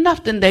going to be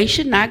enough, then they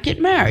should not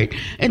get married.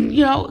 And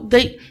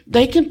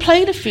they can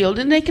play the field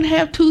and they can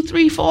have 2,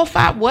 3, 4,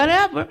 5,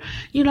 whatever.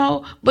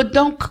 But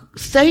don't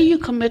say you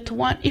commit to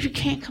one if you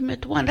can't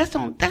commit to one. That's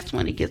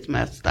when it gets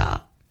messed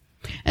up.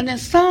 And then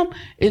some,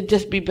 it'd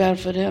just be better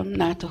for them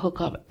not to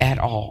hook up at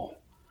all.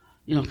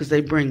 Because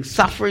they bring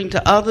suffering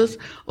to others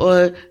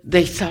or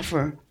they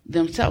suffer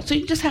themselves. So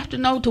you just have to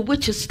know to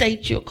which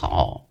estate you're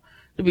called.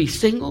 To be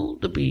single,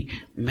 to be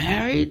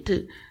married,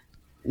 to,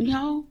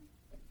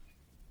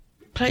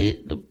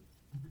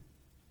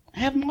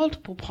 have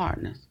multiple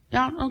partners.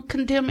 Y'all don't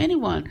condemn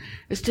anyone.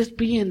 It's just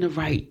be in the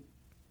right,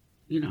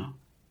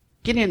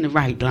 get in the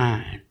right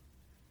line.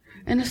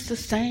 And it's the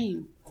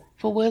same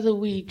for whether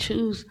we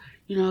choose,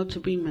 to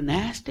be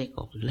monastic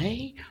or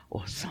lay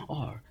or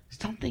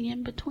something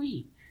in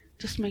between.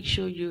 Just make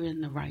sure you're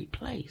in the right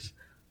place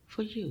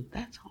for you.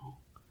 That's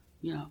all,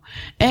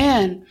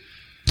 And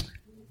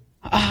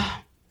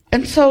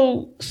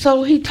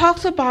so he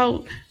talks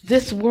about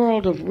this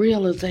world of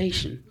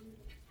realization,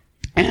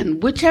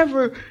 and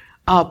whichever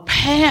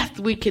path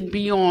we can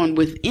be on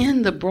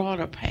within the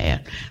broader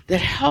path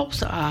that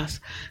helps us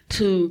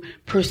to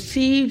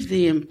perceive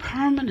the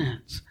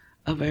impermanence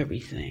of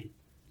everything,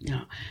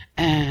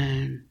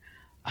 and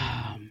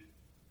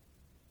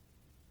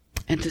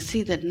to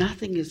see that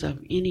nothing is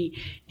of any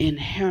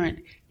inherent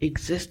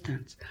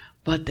existence,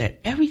 but that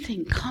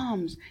everything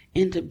comes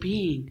into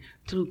being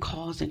through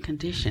cause and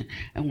condition.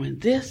 And when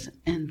this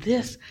and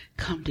this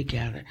come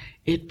together,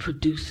 it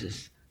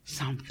produces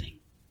something.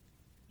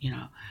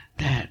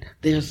 That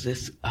there's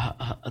this,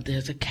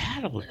 there's a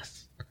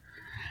catalyst.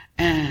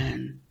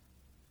 And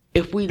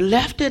if we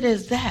left it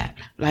as that,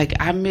 like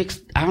I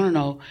mixed,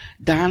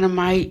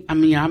 dynamite,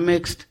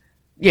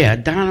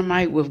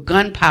 dynamite with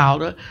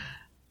gunpowder,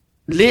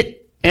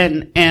 lit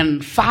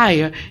and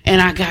fire,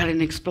 and I got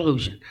an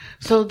explosion.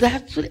 So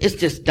that's what, it's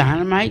just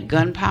dynamite,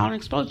 gunpowder,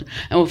 and explosion.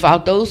 And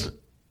without those,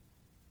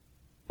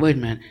 wait a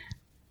minute,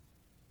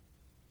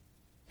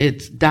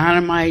 it's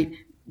dynamite,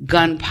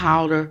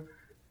 gunpowder,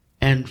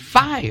 and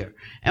fire.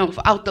 And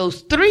without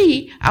those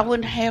three, I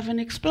wouldn't have an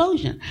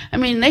explosion. I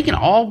mean, they can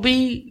all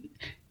be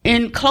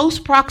in close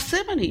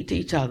proximity to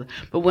each other,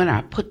 but when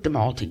I put them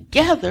all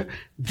together,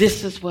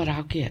 this is what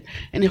I'll get.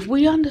 And if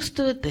we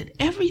understood that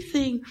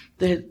everything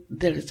that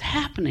is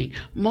happening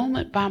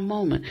moment by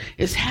moment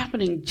is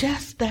happening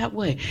just that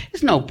way,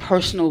 it's no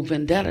personal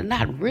vendetta,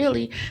 not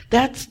really.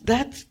 That's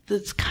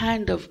this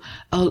kind of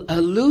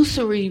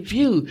illusory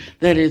view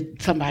that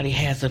somebody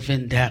has a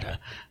vendetta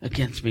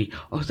against me,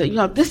 or say,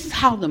 this is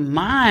how the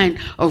mind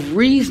of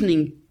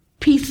reasoning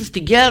pieces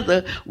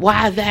together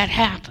why that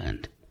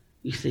happened.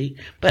 You see,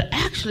 but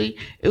actually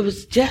it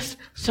was just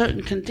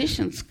certain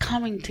conditions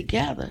coming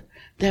together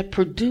that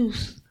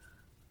produced,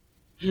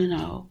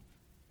 it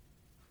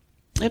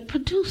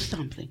produced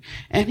something.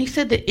 And he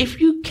said that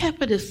if you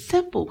kept it as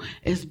simple,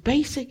 as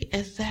basic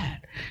as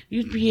that,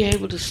 you'd be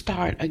able to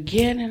start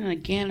again and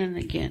again and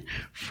again,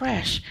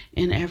 fresh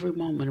in every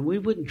moment. And we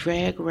wouldn't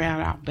drag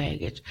around our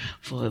baggage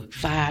for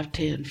 5,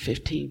 10,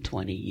 15,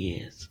 20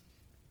 years.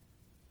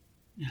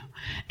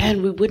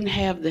 And we wouldn't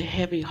have the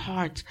heavy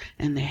hearts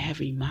and the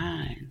heavy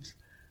minds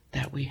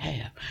that we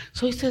have.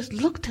 So he says,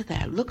 look to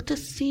that. Look to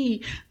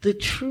see the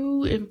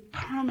true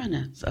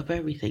impermanence of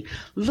everything.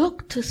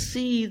 Look to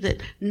see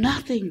that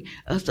nothing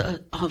is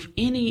of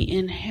any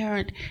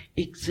inherent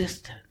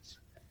existence.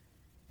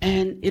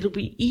 And it'll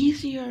be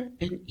easier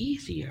and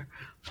easier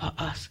for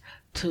us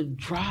to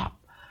drop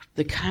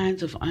the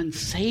kinds of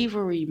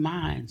unsavory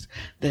minds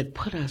that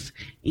put us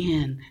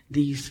in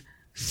these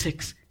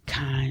 6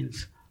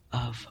 kinds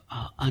of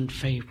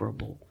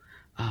unfavorable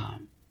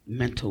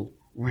mental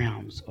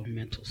realms or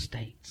mental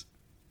states.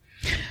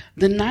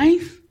 The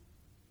 9th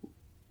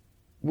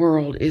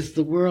world is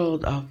the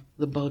world of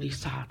the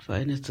Bodhisattva,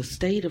 and it's a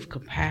state of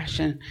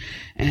compassion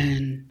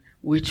in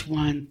which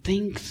one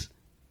thinks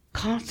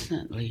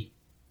constantly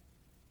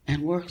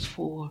and works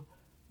for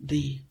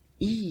the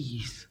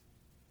ease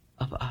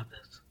of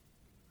others.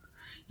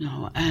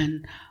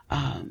 And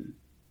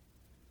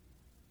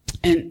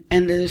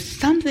there's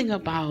something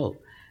about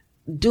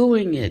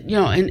doing it,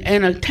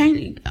 and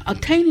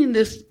attaining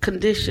this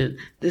condition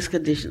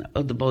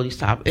of the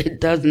Bodhisattva.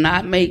 It does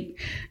not make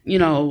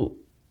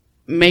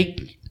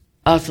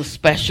us a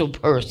special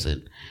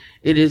person.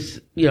 It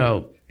is,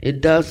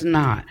 it does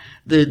not.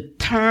 The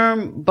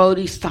term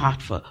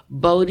Bodhisattva,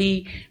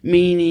 Bodhi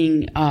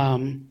meaning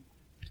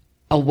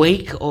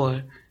awake,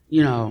 or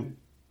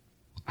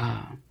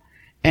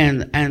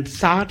and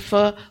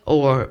sattva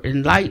or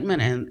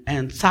enlightenment,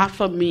 and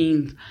sattva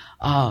means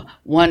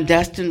one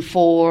destined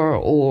for,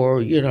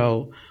 or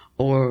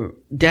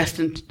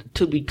destined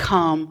to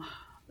become,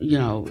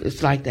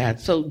 it's like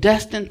that. So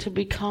destined to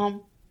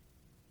become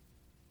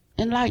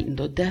enlightened,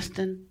 or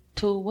destined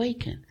to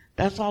awaken.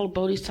 That's all a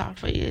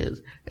bodhisattva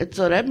is. And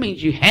so that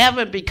means you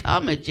haven't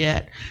become it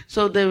yet.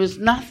 So there is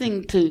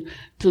nothing to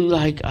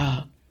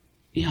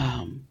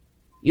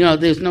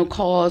there's no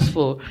cause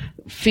for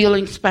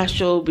feeling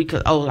special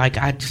because,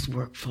 I just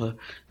work for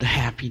the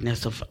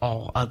happiness of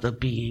all other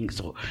beings,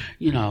 or,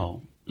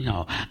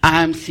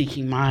 I'm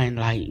seeking my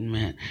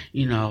enlightenment,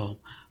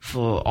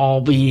 for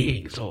all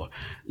beings, or,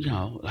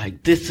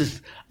 this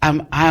is,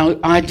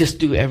 I just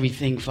do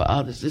everything for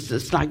others.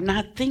 It's like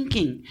not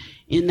thinking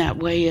in that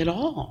way at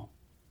all,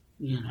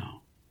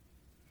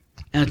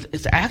 And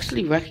it's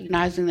actually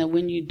recognizing that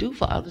when you do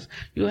for others,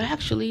 you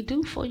actually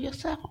do for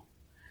yourself.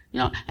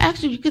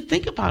 Actually, you could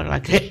think about it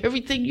like that.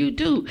 Everything you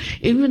do,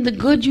 even the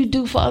good you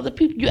do for other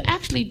people, you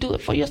actually do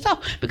it for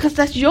yourself, because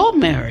that's your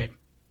merit.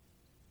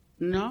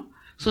 So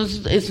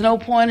it's no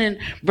point in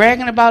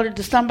bragging about it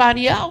to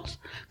somebody else,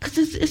 because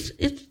it's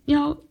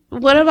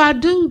whatever I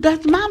do,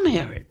 that's my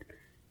merit,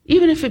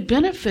 even if it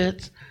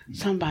benefits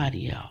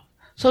somebody else.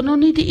 So no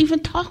need to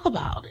even talk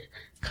about it,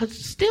 because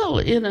still,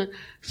 in a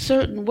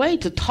certain way,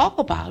 to talk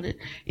about it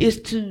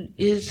is to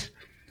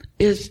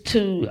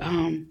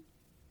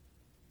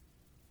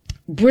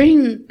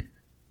bring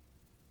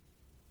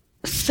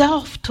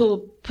self to a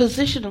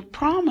position of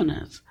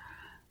prominence.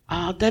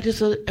 That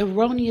is an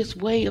erroneous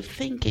way of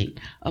thinking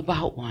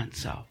about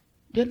oneself.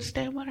 Do you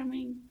understand what I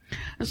mean?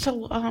 And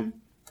so,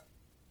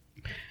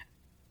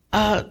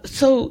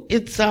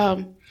 it's,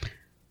 the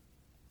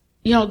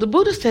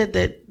Buddha said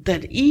that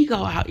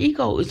our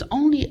ego is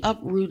only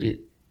uprooted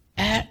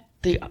at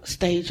the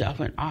stage of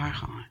an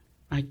arhat.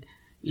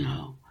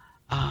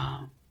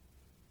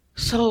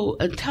 So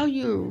until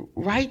you're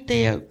right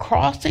there,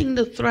 crossing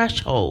the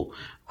threshold,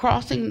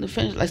 crossing the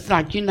finish, it's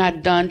like you're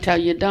not done till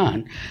you're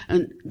done.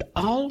 And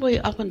all the way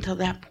up until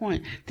that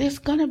point, there's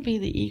going to be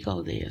the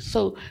ego there.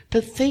 So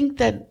to think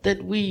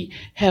that we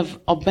have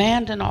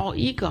abandoned all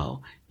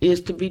ego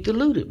is to be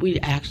deluded. We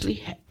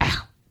actually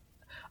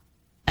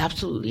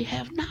absolutely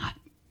have not,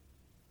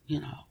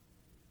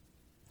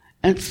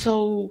 And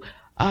so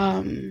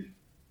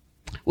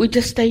we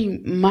just stay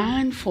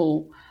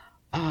mindful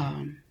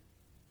of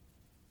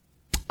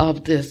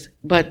this,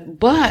 but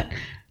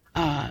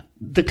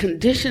the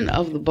condition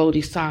of the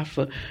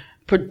bodhisattva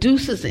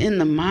produces in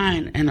the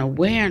mind an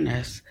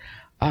awareness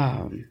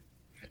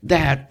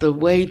that the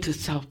way to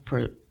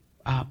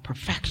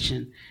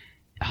self-perfection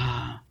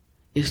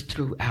is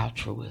through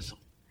altruism.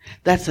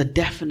 That's a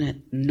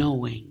definite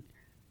knowing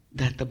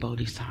that the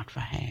bodhisattva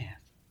has.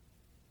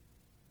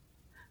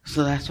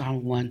 So that's why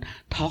one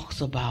talks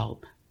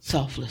about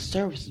selfless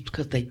services,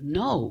 because they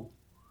know,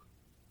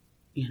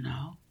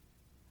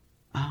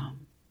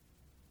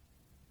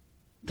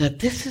 that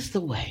this is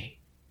the way.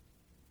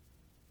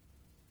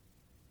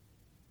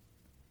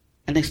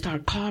 And they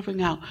start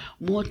carving out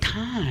more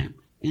time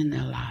in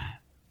their life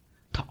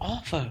to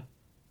offer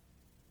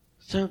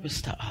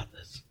service to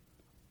others,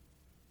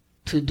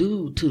 to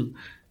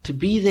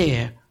be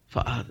there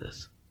for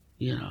others,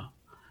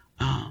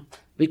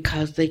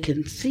 because they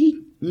can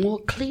see more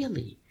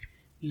clearly,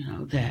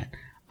 that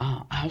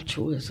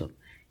altruism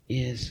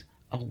is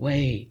a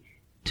way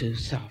to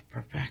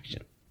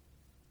self-perfection.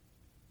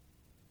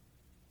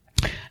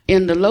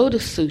 In the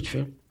Lotus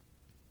Sutra,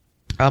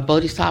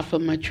 Bodhisattva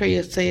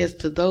Maitreya says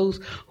to those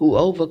who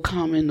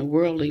overcome in the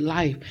worldly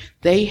life,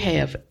 they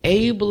have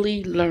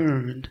ably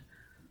learned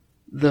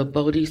the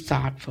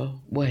Bodhisattva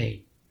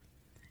way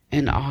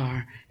and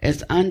are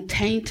as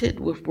untainted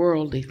with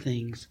worldly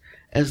things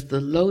as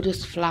the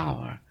lotus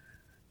flower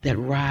that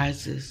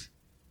rises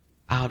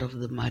out of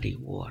the muddy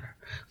water.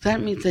 So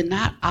that means they're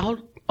not out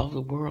of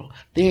the world.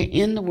 They're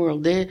in the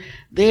world.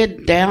 They're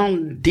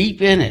down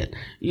deep in it,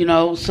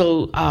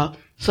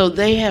 so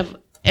they have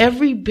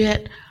every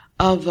bit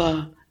of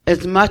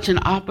as much an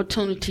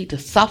opportunity to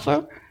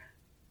suffer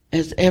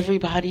as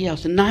everybody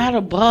else. Not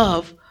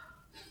above,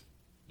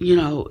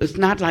 it's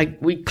not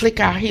like we click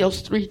our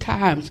heels 3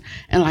 times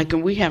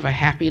and we have a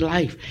happy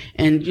life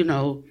and,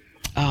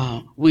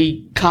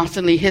 we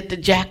constantly hit the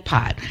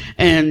jackpot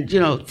and,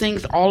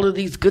 all of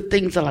these good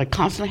things are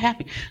constantly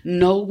happy.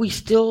 No, we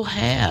still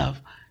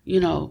have,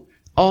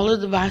 all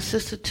of the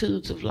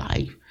vicissitudes of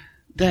life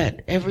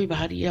that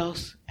everybody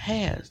else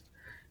has.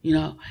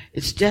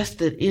 It's just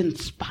that in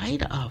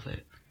spite of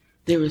it,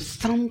 there is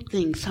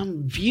something,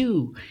 some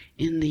view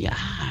in the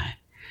eye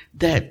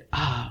that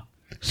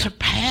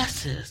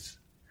surpasses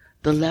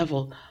the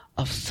level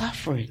of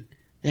suffering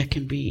that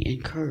can be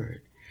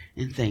incurred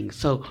in things.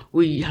 So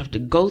we have to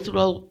go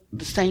through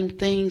the same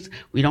things.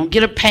 We don't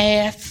get a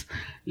pass,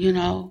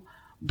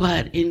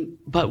 but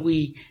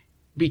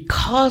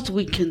because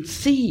we can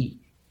see,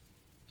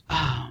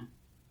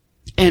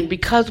 and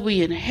because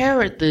we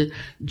inherit the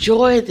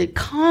joy that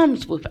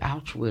comes with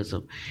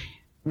altruism,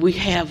 we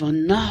have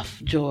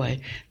enough joy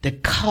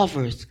that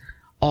covers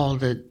all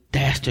the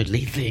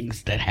dastardly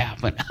things that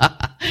happen.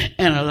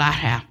 And a lot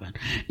happen.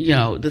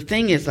 The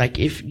thing is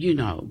if,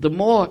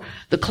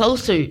 the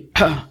closer,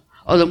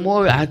 or the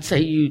more I'd say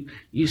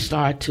you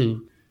start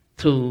to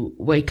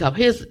wake up.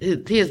 Here's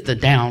the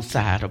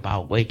downside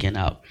about waking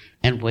up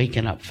and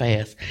waking up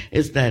fast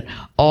is that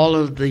all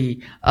of the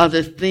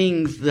other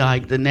things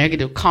like the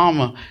negative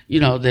karma,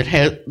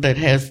 that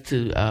has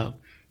to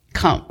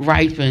come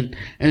ripen.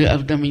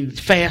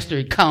 Faster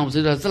it comes.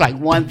 It's like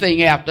one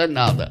thing after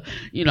another.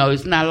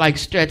 It's not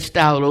stretched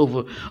out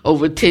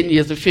over 10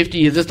 years or 50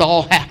 years. It's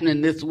all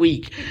happening this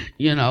week.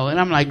 And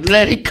I'm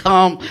let it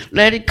come.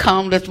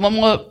 That's one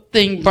more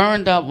thing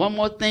burned up, one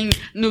more thing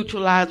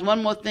neutralized,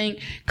 one more thing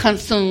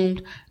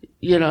consumed.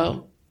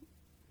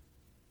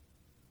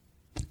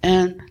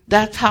 And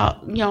that's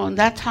how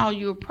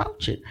you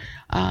approach it.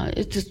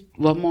 It's just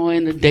one more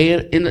in the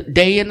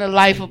day in the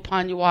life of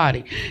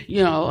Pannavati,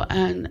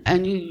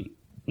 and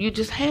you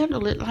just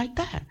handle it like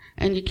that,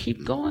 and you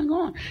keep going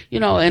on,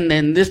 and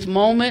then this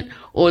moment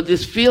or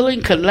this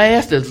feeling could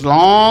last as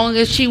long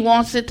as she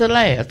wants it to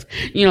last.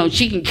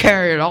 She can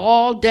carry it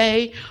all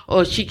day,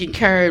 or she can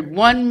carry it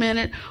 1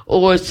 minute,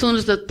 or as soon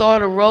as the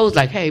thought arose,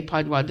 hey,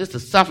 Pannavati, this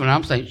is suffering.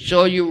 I'm saying,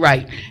 sure, you're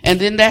right. And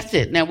then that's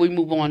it. Now we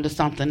move on to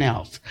something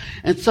else.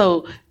 And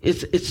so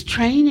it's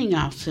training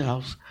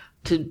ourselves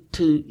to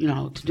do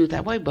it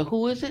that way. But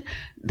who is it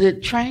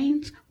that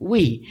trains?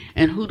 We.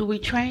 And who do we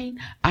train?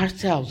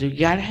 Ourselves. You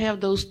got to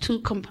have those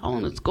 2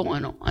 components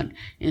going on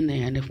in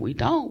there. And if we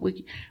don't,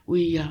 we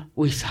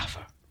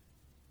suffer.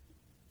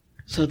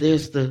 So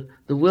there's the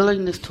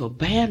willingness to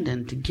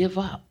abandon, to give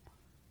up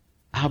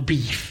our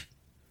beef,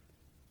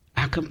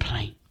 our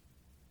complaint.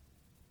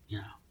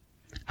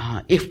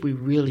 If we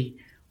really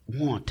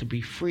want to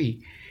be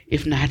free,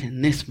 if not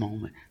in this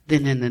moment,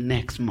 then in the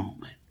next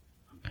moment.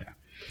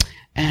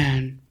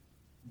 And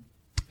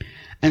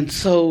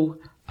so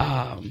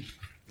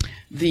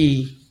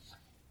the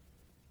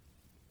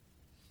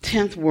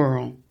 10th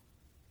world,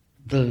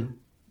 the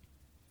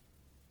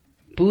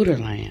Buddha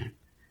land,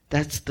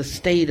 that's the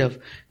state of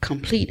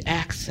complete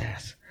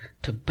access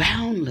to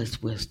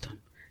boundless wisdom,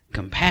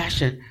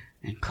 compassion,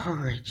 and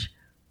courage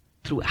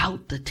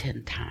throughout the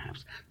 10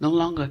 times. No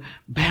longer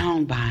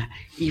bound by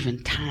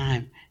even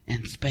time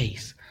and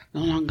space.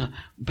 No longer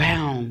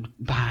bound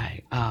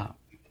by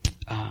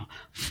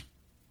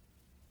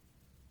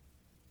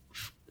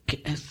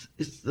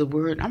it's the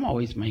word, I'm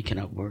always making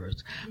up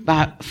words.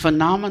 By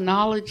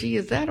phenomenology,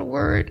 is that a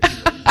word?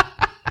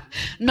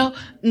 No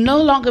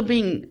longer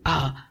being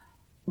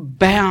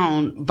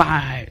bound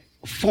by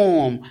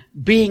form,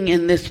 being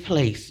in this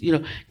place,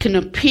 can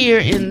appear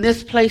in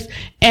this place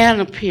and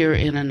appear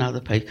in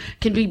another place,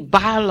 can be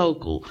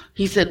bilocal.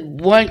 He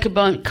said one can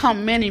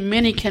become many,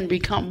 many can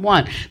become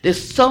one.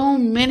 There's so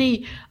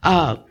many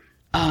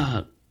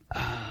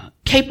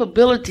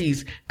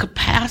capabilities,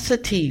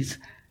 capacities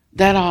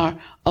that are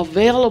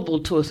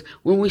available to us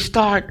when we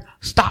stop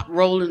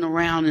rolling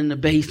around in the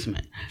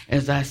basement,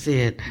 as I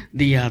said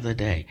the other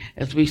day,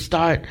 as we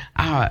start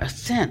our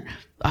ascent.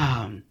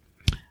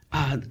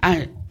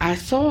 I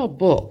saw a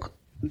book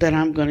that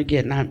I'm going to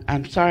get, and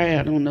I'm sorry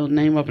I don't know the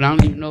name of it. I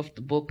don't even know if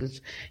the book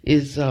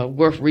is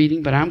worth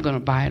reading, but I'm going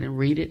to buy it and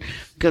read it,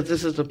 because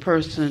this is a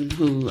person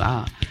who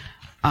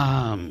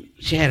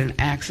she had an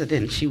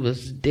accident. She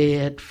was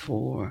dead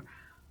for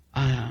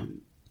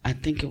I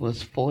think it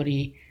was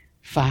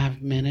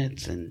 45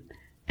 minutes,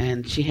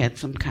 and she had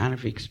some kind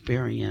of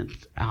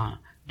experience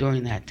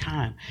during that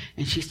time.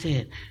 And she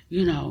said,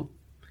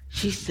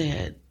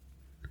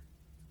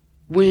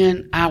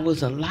 when I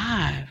was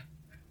alive,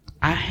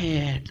 I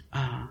had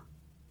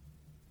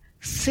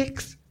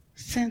 6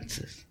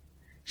 senses.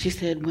 She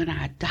said, when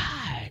I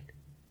died,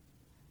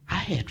 I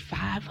had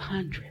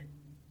 500.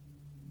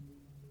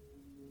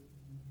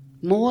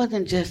 More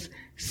than just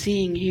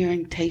seeing,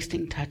 hearing,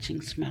 tasting, touching,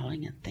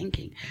 smelling, and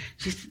thinking.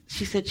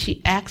 She said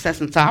she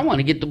accessed, and so I want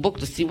to get the book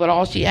to see what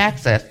all she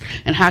accessed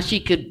and how she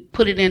could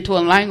put it into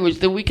a language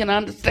that we can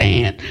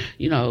understand.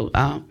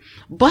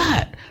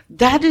 But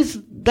that is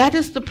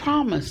the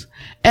promise,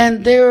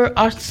 and there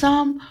are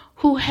some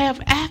who have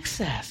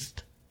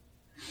accessed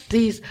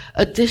these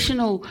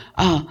additional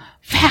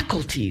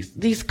faculties,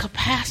 these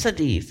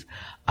capacities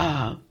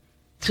to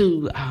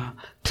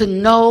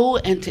know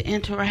and to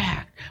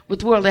interact with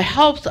the world. It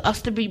helps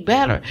us to be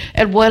better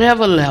at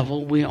whatever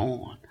level we're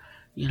on,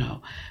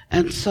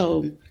 And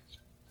so,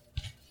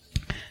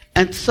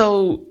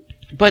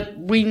 but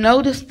we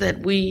notice that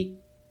we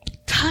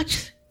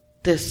touch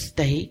this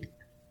state,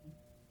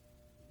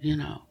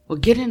 or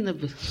get in the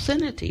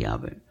vicinity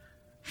of it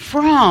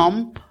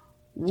from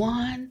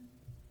one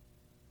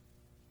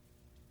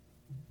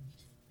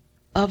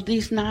of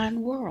these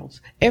 9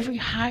 worlds. Every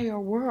higher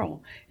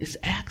world is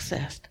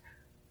accessed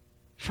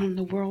from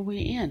the world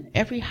we're in.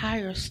 Every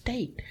higher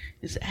state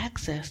is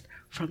accessed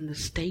from the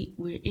state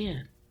we're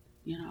in,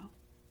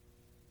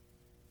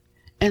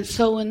 And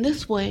so in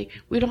this way,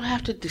 we don't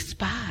have to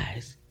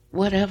despise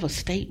whatever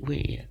state we're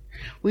in.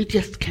 We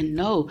just can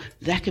know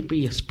that can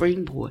be a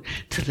springboard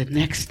to the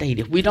next state.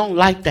 If we don't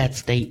like that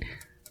state,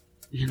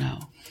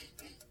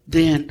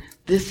 then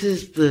this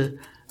is the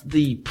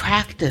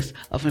practice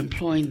of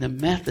employing the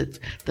methods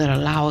that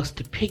allow us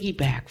to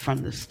piggyback from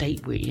the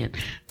state we're in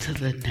to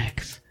the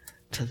next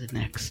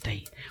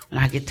state.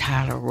 When I get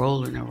tired of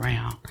rolling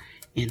around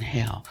in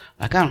hell,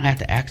 like I don't have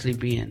to actually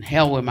be in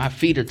hell where my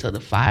feet are to the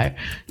fire,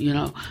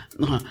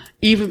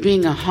 even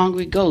being a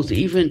hungry ghost,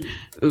 even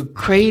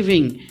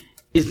craving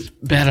is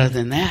better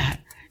than that.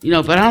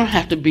 But I don't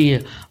have to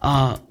be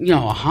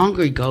a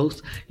hungry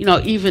ghost.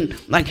 Even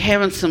like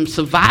having some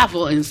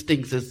survival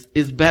instincts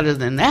is better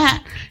than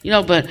that.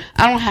 But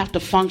I don't have to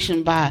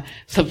function by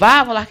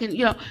survival. I can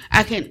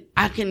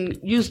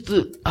use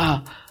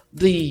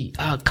the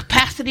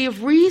capacity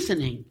of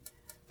reasoning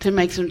to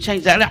make some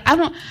changes. I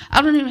don't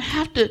even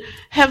have to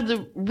have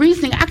the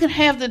reasoning. I can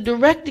have the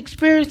direct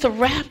experience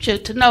of rapture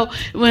to know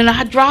when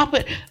I drop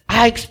it,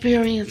 I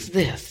experience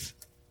this.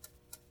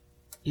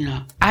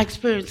 I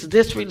experienced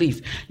this release.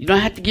 You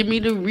don't have to give me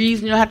the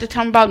reason. You don't have to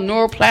tell me about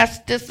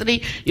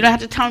neuroplasticity. You don't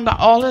have to tell me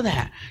about all of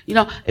that.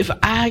 If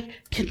I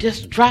can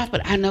just drop it,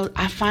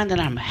 I find that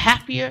I'm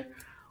happier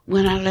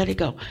when I let it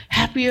go.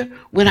 Happier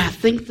when I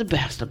think the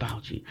best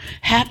about you.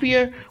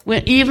 Happier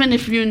when, even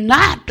if you're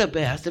not the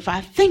best, if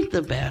I think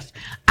the best,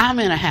 I'm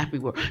in a happy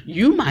world.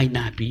 You might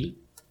not be,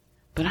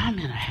 but I'm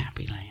in a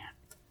happy land.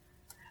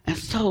 And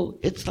so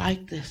it's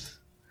like this.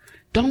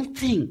 Don't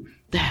think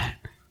that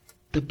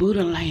the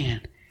Buddha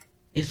land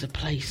is a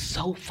place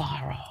so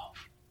far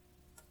off.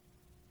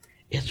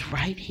 It's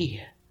right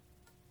here.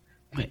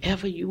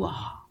 Wherever you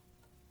are,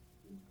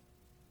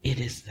 it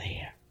is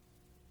there.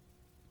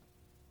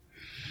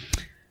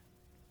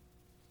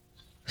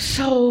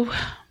 So,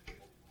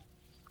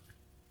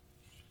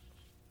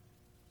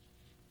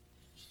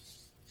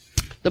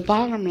 the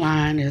bottom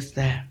line is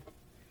that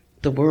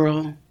the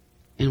world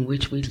in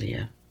which we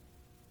live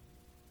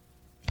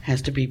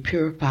has to be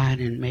purified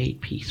and made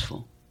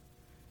peaceful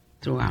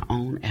through our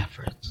own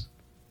efforts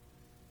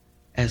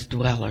as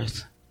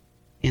dwellers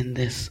in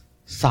this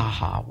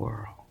Saha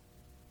world.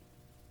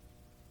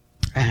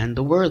 And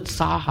the word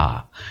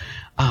Saha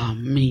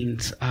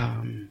means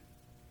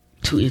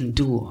to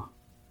endure.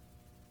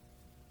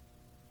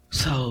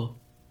 So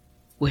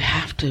we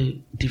have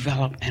to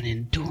develop an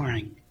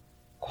enduring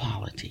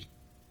quality,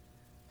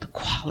 the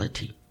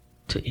quality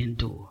to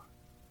endure.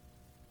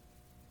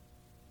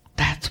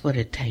 That's what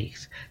it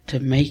takes to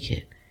make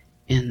it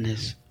in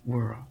this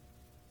world.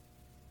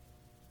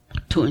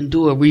 to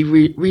endure, we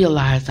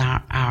realize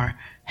our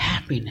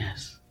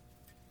happiness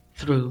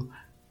through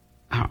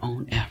our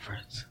own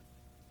efforts,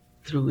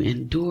 through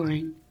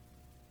enduring,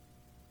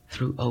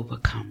 through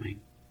overcoming.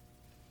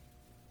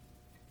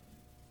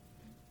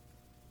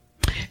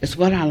 It's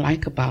what I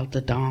like about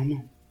the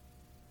Dharma,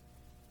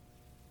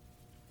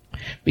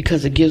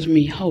 because it gives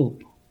me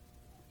hope,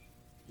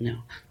 that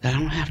I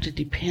don't have to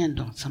depend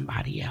on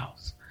somebody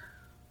else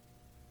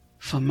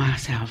for my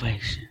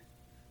salvation.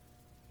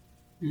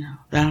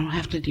 That I don't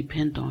have to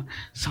depend on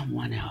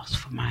someone else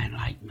for my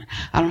enlightenment.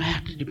 I don't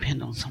have to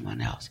depend on someone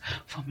else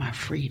for my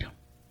freedom.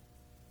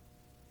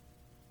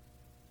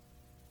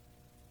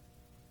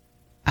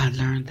 I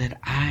learned that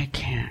I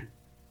can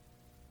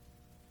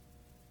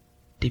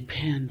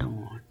depend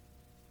on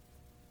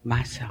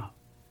myself.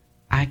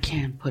 I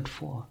can put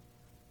forth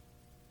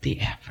the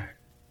effort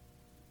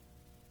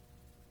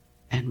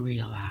and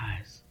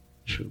realize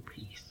true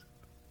peace.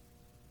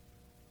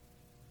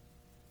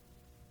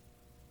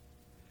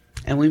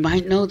 And we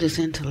might know this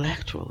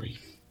intellectually,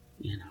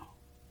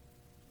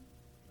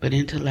 but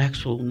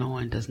intellectual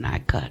knowing does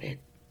not cut it.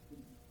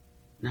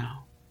 No.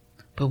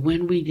 But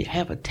when we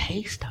have a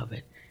taste of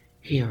it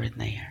here and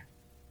there,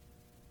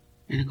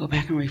 and go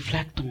back and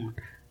reflect on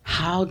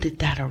how did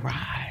that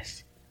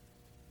arise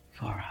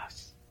for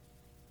us?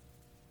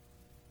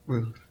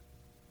 Ruth.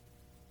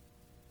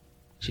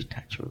 She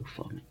touched Ruth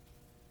for me.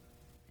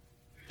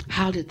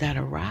 How did that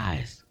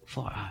arise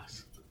for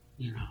us?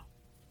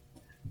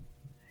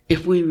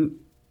 If we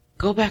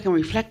go back and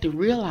reflect and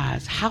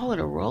realize how it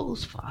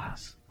arose for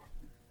us,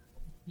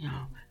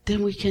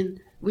 then we can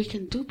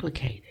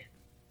duplicate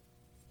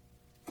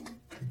it.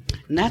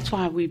 And that's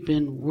why we've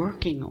been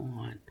working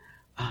on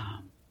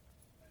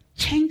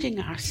changing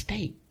our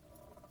state.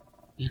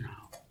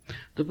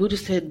 The Buddha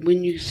said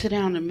when you sit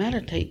down and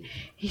meditate,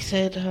 he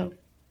said,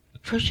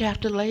 first you have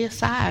to lay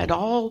aside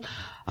all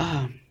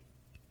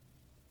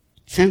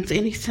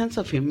any sense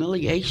of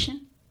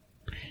humiliation,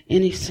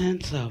 any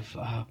sense of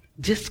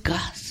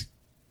disgust,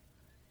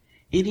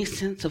 any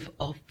sense of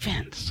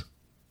offense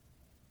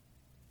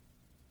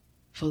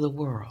for the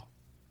world.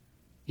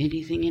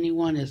 Anything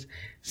anyone has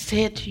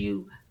said to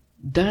you,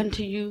 done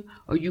to you,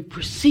 or you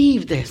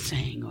perceive they're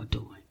saying or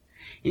doing.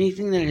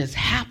 Anything that has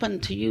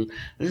happened to you,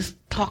 let's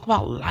talk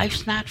about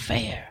life's not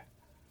fair.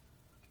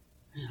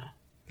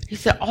 He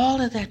said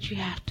all of that you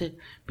have to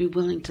be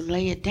willing to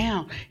lay it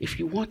down if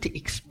you want to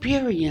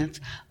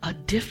experience a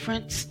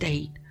different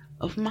state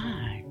of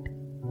mind.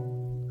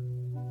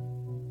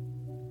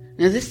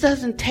 Now this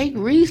doesn't take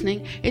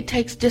reasoning, it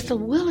takes just a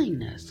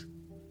willingness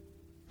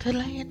to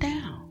lay it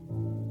down.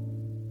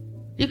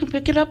 You can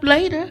pick it up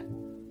later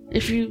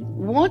if you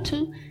want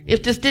to.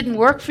 If this didn't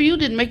work for you,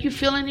 didn't make you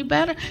feel any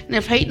better, and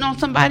if hating on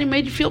somebody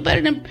made you feel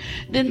better,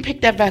 then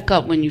pick that back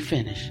up when you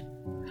finish.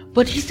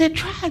 But he said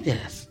try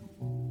this.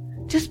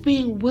 Just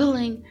being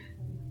willing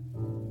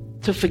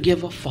to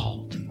forgive a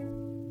fault.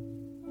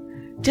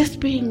 Just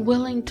being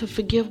willing to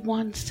forgive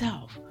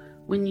oneself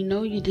when you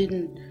know you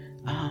didn't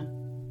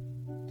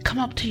come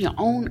up to your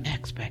own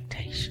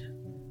expectation.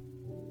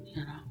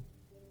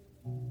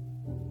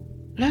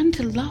 Learn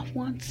to love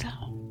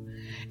oneself.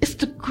 It's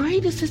the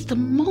greatest, it's the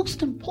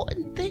most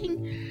important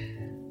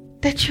thing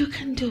that you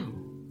can do.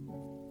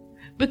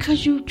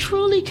 Because you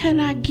truly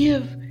cannot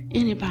give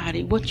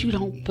anybody what you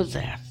don't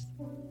possess.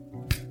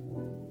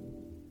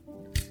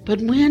 But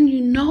when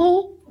you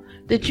know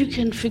that you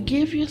can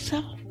forgive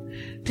yourself,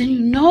 then you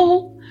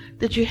know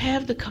that you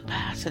have the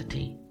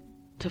capacity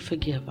to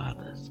forgive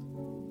others.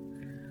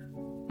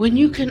 When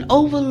you can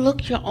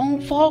overlook your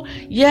own fault,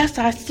 yes,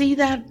 I see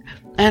that,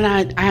 and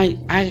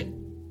I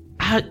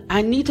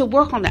need to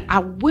work on that. I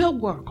will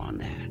work on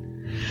that.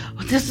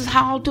 This is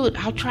how I'll do it.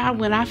 I'll try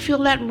when I feel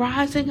that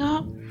rising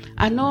up.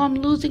 I know I'm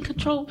losing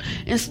control.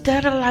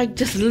 Instead of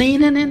just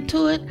leaning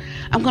into it,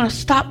 I'm going to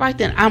stop right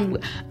then.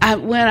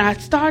 When I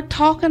start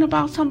talking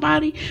about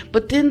somebody,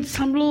 but then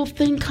some little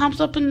thing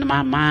comes up into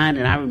my mind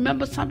and I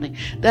remember something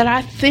that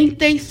I think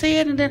they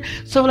said, and then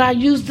so I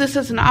use this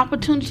as an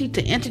opportunity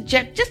to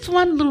interject just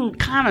one little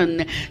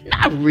kind of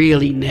not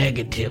really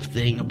negative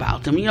thing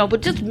about them,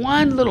 but just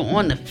one little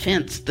on the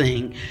fence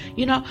thing,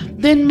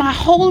 then my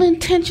whole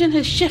intention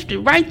has shifted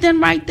right then,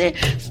 right there.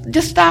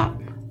 Just stop.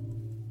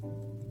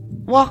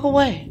 Walk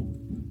away.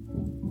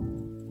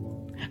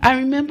 I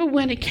remember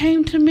when it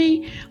came to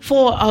me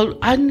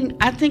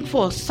I think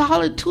for a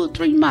solid 2 or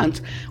 3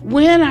 months,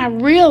 when I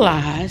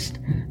realized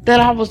that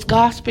I was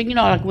gossiping,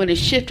 when it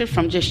shifted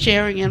from just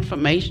sharing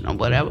information or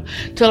whatever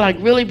to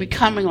really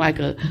becoming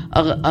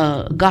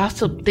a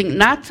gossip thing,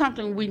 not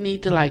something we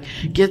need to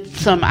get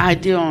some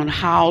idea on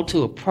how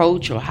to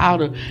approach or how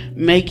to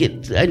make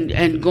it,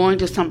 and going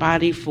to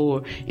somebody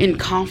in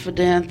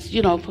confidence,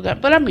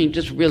 but I mean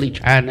just really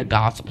trying to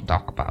gossip or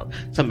talk about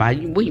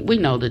somebody. We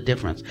know the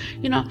difference,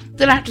 then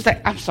I have to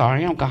say, I'm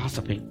sorry, I'm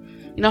gossiping.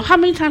 How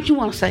many times you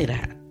want to say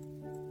that?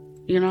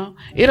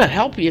 It'll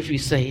help you if you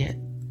say it.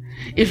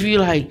 If you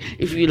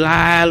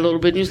lie a little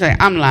bit and you say,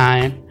 I'm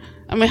lying.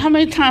 I mean, how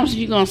many times are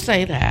you going to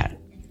say that?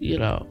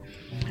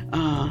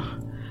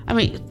 I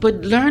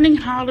But learning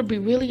how to be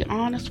really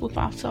honest with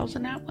ourselves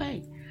in that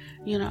way,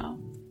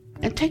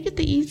 and take it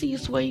the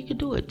easiest way you can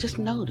do it. Just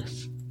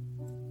notice.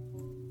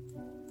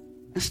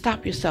 And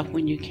stop yourself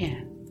when you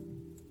can.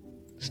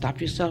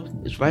 Stop yourself.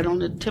 It's right on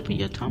the tip of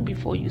your tongue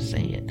before you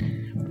say it.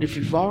 But if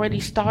you've already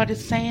started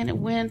saying it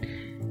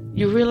when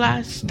you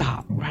realize,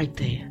 stop right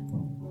there.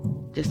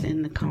 Just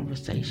end the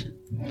conversation.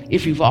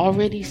 If you've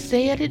already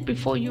said it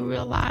before you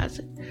realize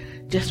it,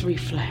 just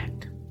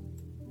reflect.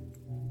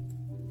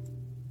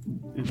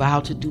 Vow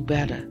to do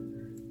better.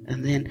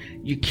 And then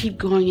you keep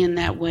going in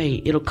that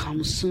way. It'll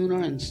come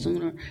sooner and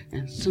sooner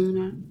and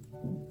sooner.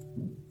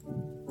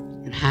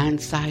 And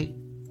hindsight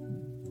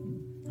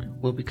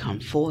will become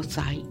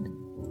foresight,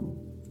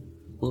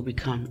 will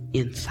become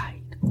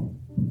insight.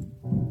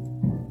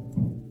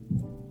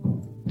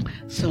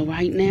 So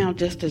right now,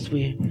 just as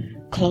we're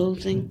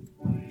closing,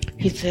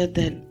 he said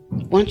that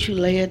once you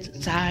lay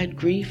aside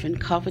grief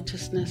and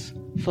covetousness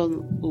for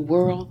the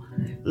world,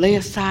 lay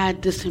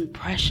aside this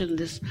impression,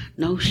 this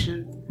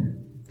notion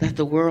that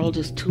the world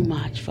is too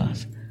much for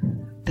us,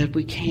 that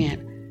we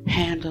can't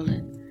handle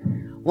it.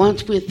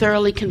 Once we're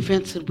thoroughly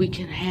convinced that we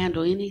can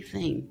handle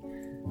anything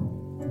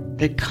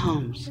that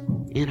comes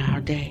in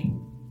our day,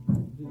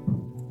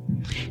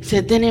 he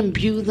said, then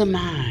imbue the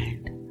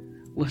mind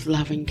with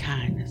loving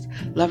kindness.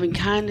 Loving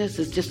kindness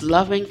is just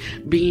loving,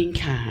 being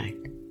kind.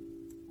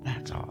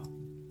 That's all.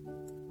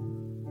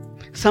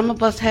 Some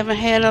of us haven't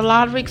had a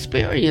lot of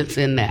experience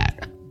in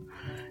that.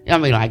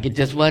 Like it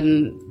just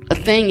wasn't a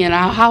thing in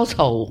our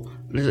household.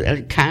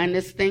 A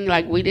kindness thing,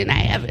 like we didn't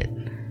have it,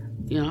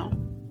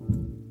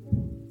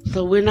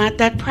 So we're not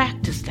that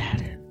practiced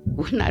at it.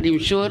 We're not even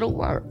sure it'll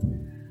work.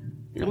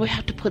 We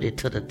have to put it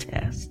to the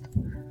test.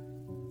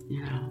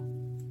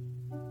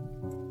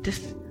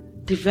 Just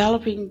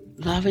developing,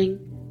 loving,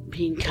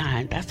 being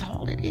kind. That's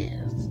all it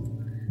is.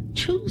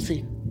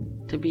 Choosing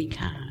to be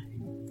kind.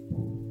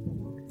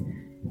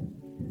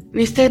 And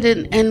he said,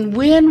 and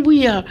when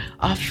we are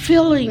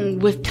filling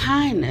with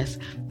kindness,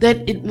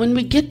 that when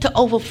we get to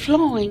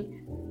overflowing,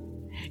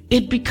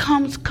 it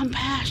becomes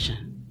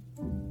compassion.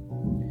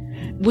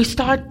 We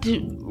start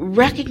to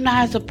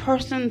recognize a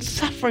person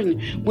suffering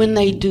when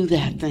they do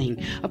that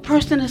thing. A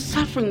person is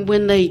suffering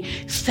when they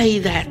say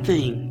that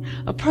thing.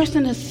 A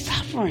person is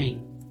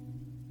suffering.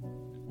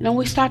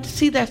 We start to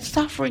see that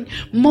suffering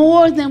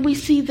more than we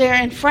see their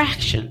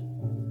infraction.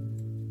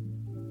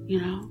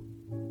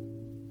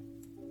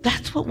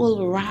 That's what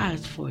will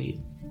arise for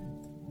you.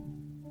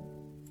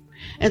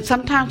 And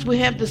sometimes we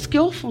have the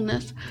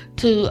skillfulness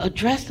to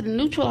address it and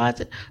neutralize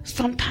it.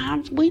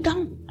 Sometimes we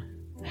don't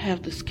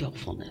have the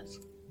skillfulness.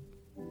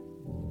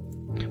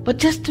 But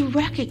just to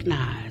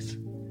recognize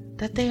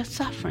that they are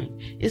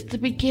suffering is the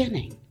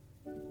beginning.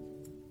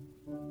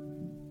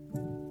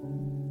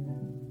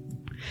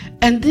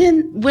 And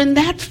then when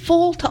that's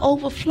full to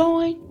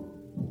overflowing,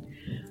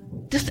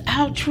 this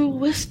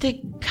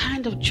altruistic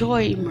kind of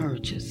joy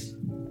emerges.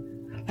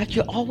 Like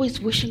you're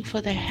always wishing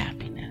for their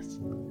happiness.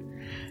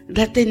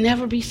 That they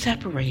never be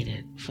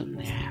separated from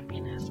their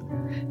happiness.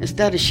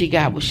 Instead of she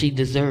got what she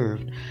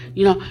deserved.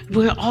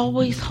 We're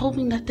always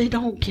hoping that they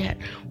don't get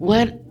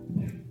what,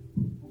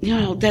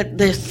 that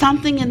there's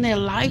something in their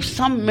life,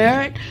 some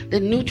merit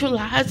that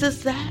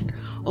neutralizes that,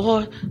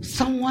 or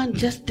someone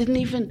just didn't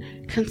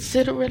even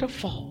consider it a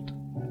fault.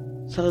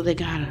 So they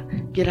got a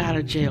get out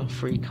of jail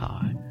free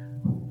card.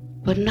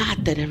 But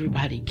not that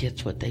everybody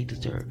gets what they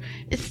deserve.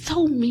 It's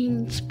so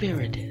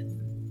mean-spirited,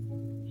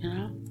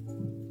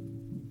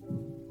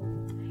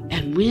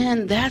 And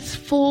when that's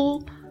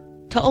full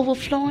to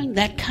overflowing,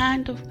 that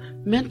kind of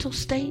mental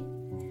state,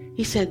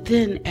 he said,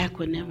 then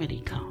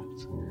equanimity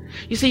comes.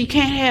 You see, you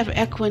can't have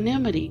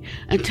equanimity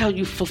until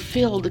you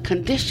fulfill the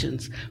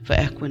conditions for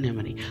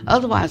equanimity.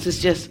 Otherwise, it's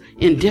just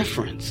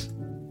indifference.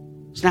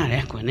 It's not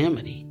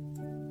equanimity.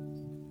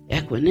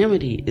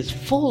 Equanimity is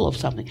full of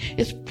something.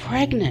 It's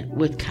pregnant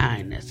with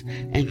kindness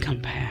and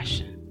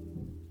compassion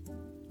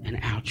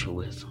and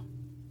altruism.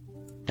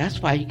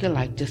 That's why you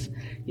can just,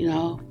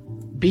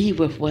 be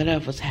with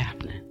whatever's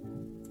happening.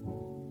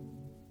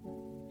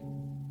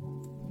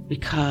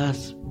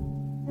 Because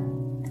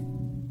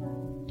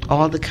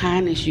all the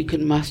kindness you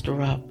can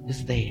muster up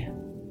is there.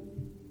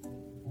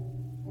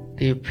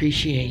 The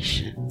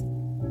appreciation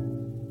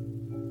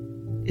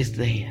is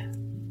there.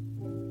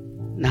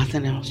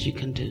 Nothing else you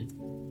can do.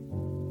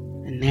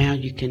 And now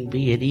you can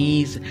be at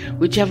ease,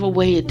 whichever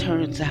way it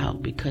turns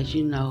out, because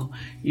you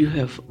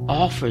have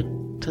offered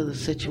to the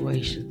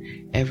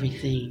situation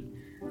everything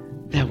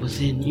that was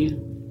in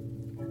you.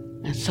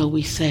 And so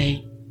we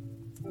say,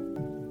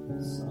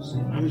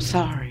 I'm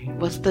sorry.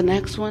 What's the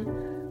next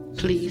one?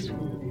 Please.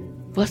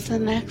 What's the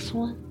next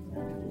one?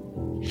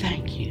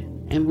 Thank you.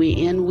 And we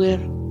end with,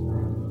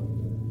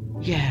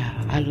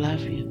 yeah, I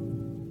love you.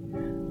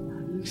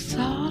 I'm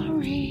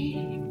sorry.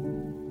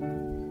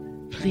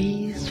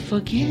 Please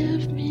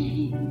forgive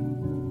me.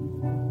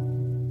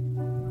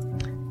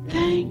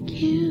 Thank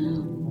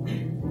you.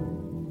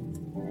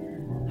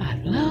 I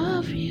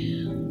love you.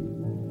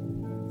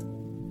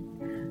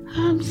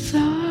 I'm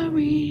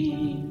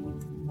sorry.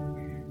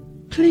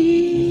 Please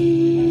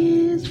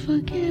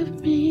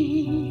forgive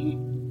me.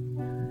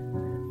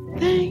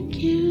 Thank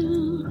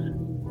you.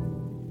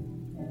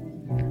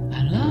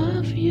 I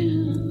love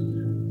you.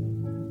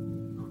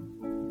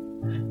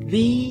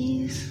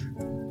 These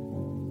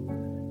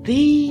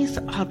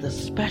are the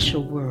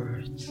special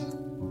words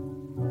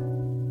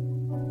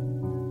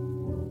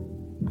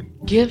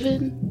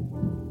given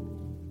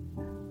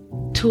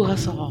to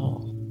us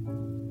all.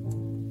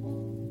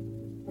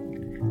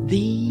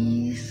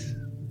 These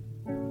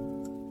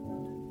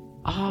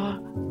are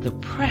the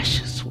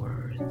precious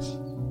words.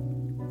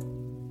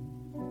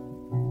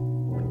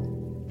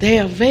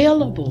 They're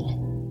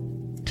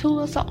available to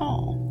us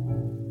all.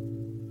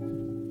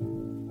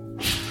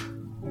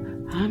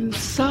 I'm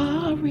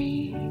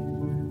sorry.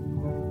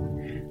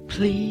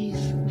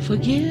 Please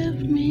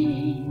forgive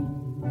me.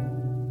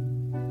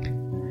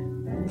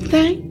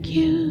 Thank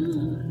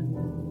you.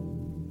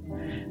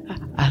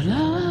 I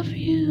love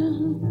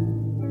you.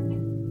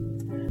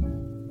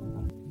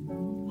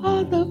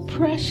 All the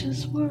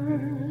precious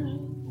words.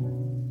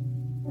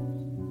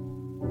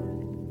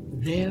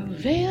 They're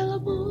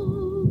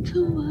available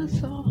to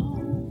us all.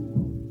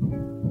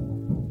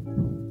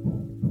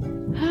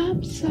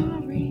 I'm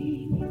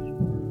sorry.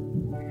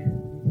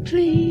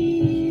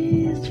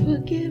 Please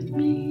forgive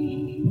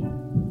me.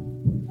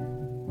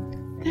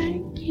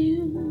 Thank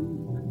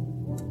you.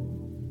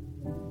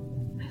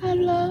 I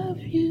love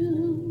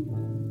you.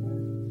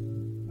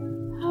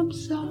 I'm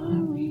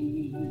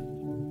sorry.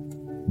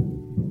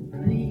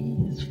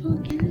 Please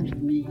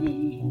forgive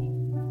me.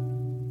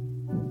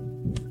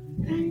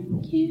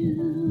 Thank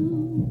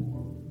you.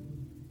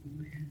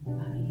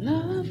 I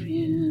love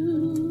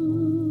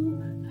you.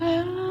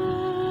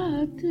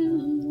 I do.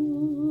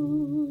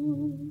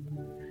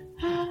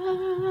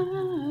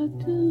 I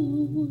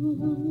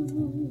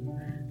do.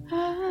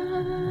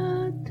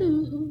 I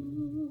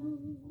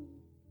do.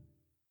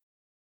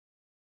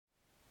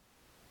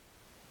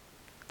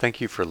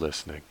 Thank you for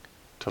listening.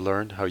 To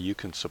learn how you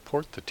can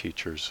support the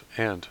teachers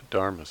and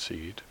Dharma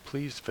Seed,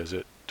 please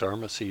visit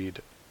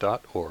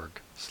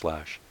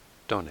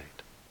dharmaseed.org/donate.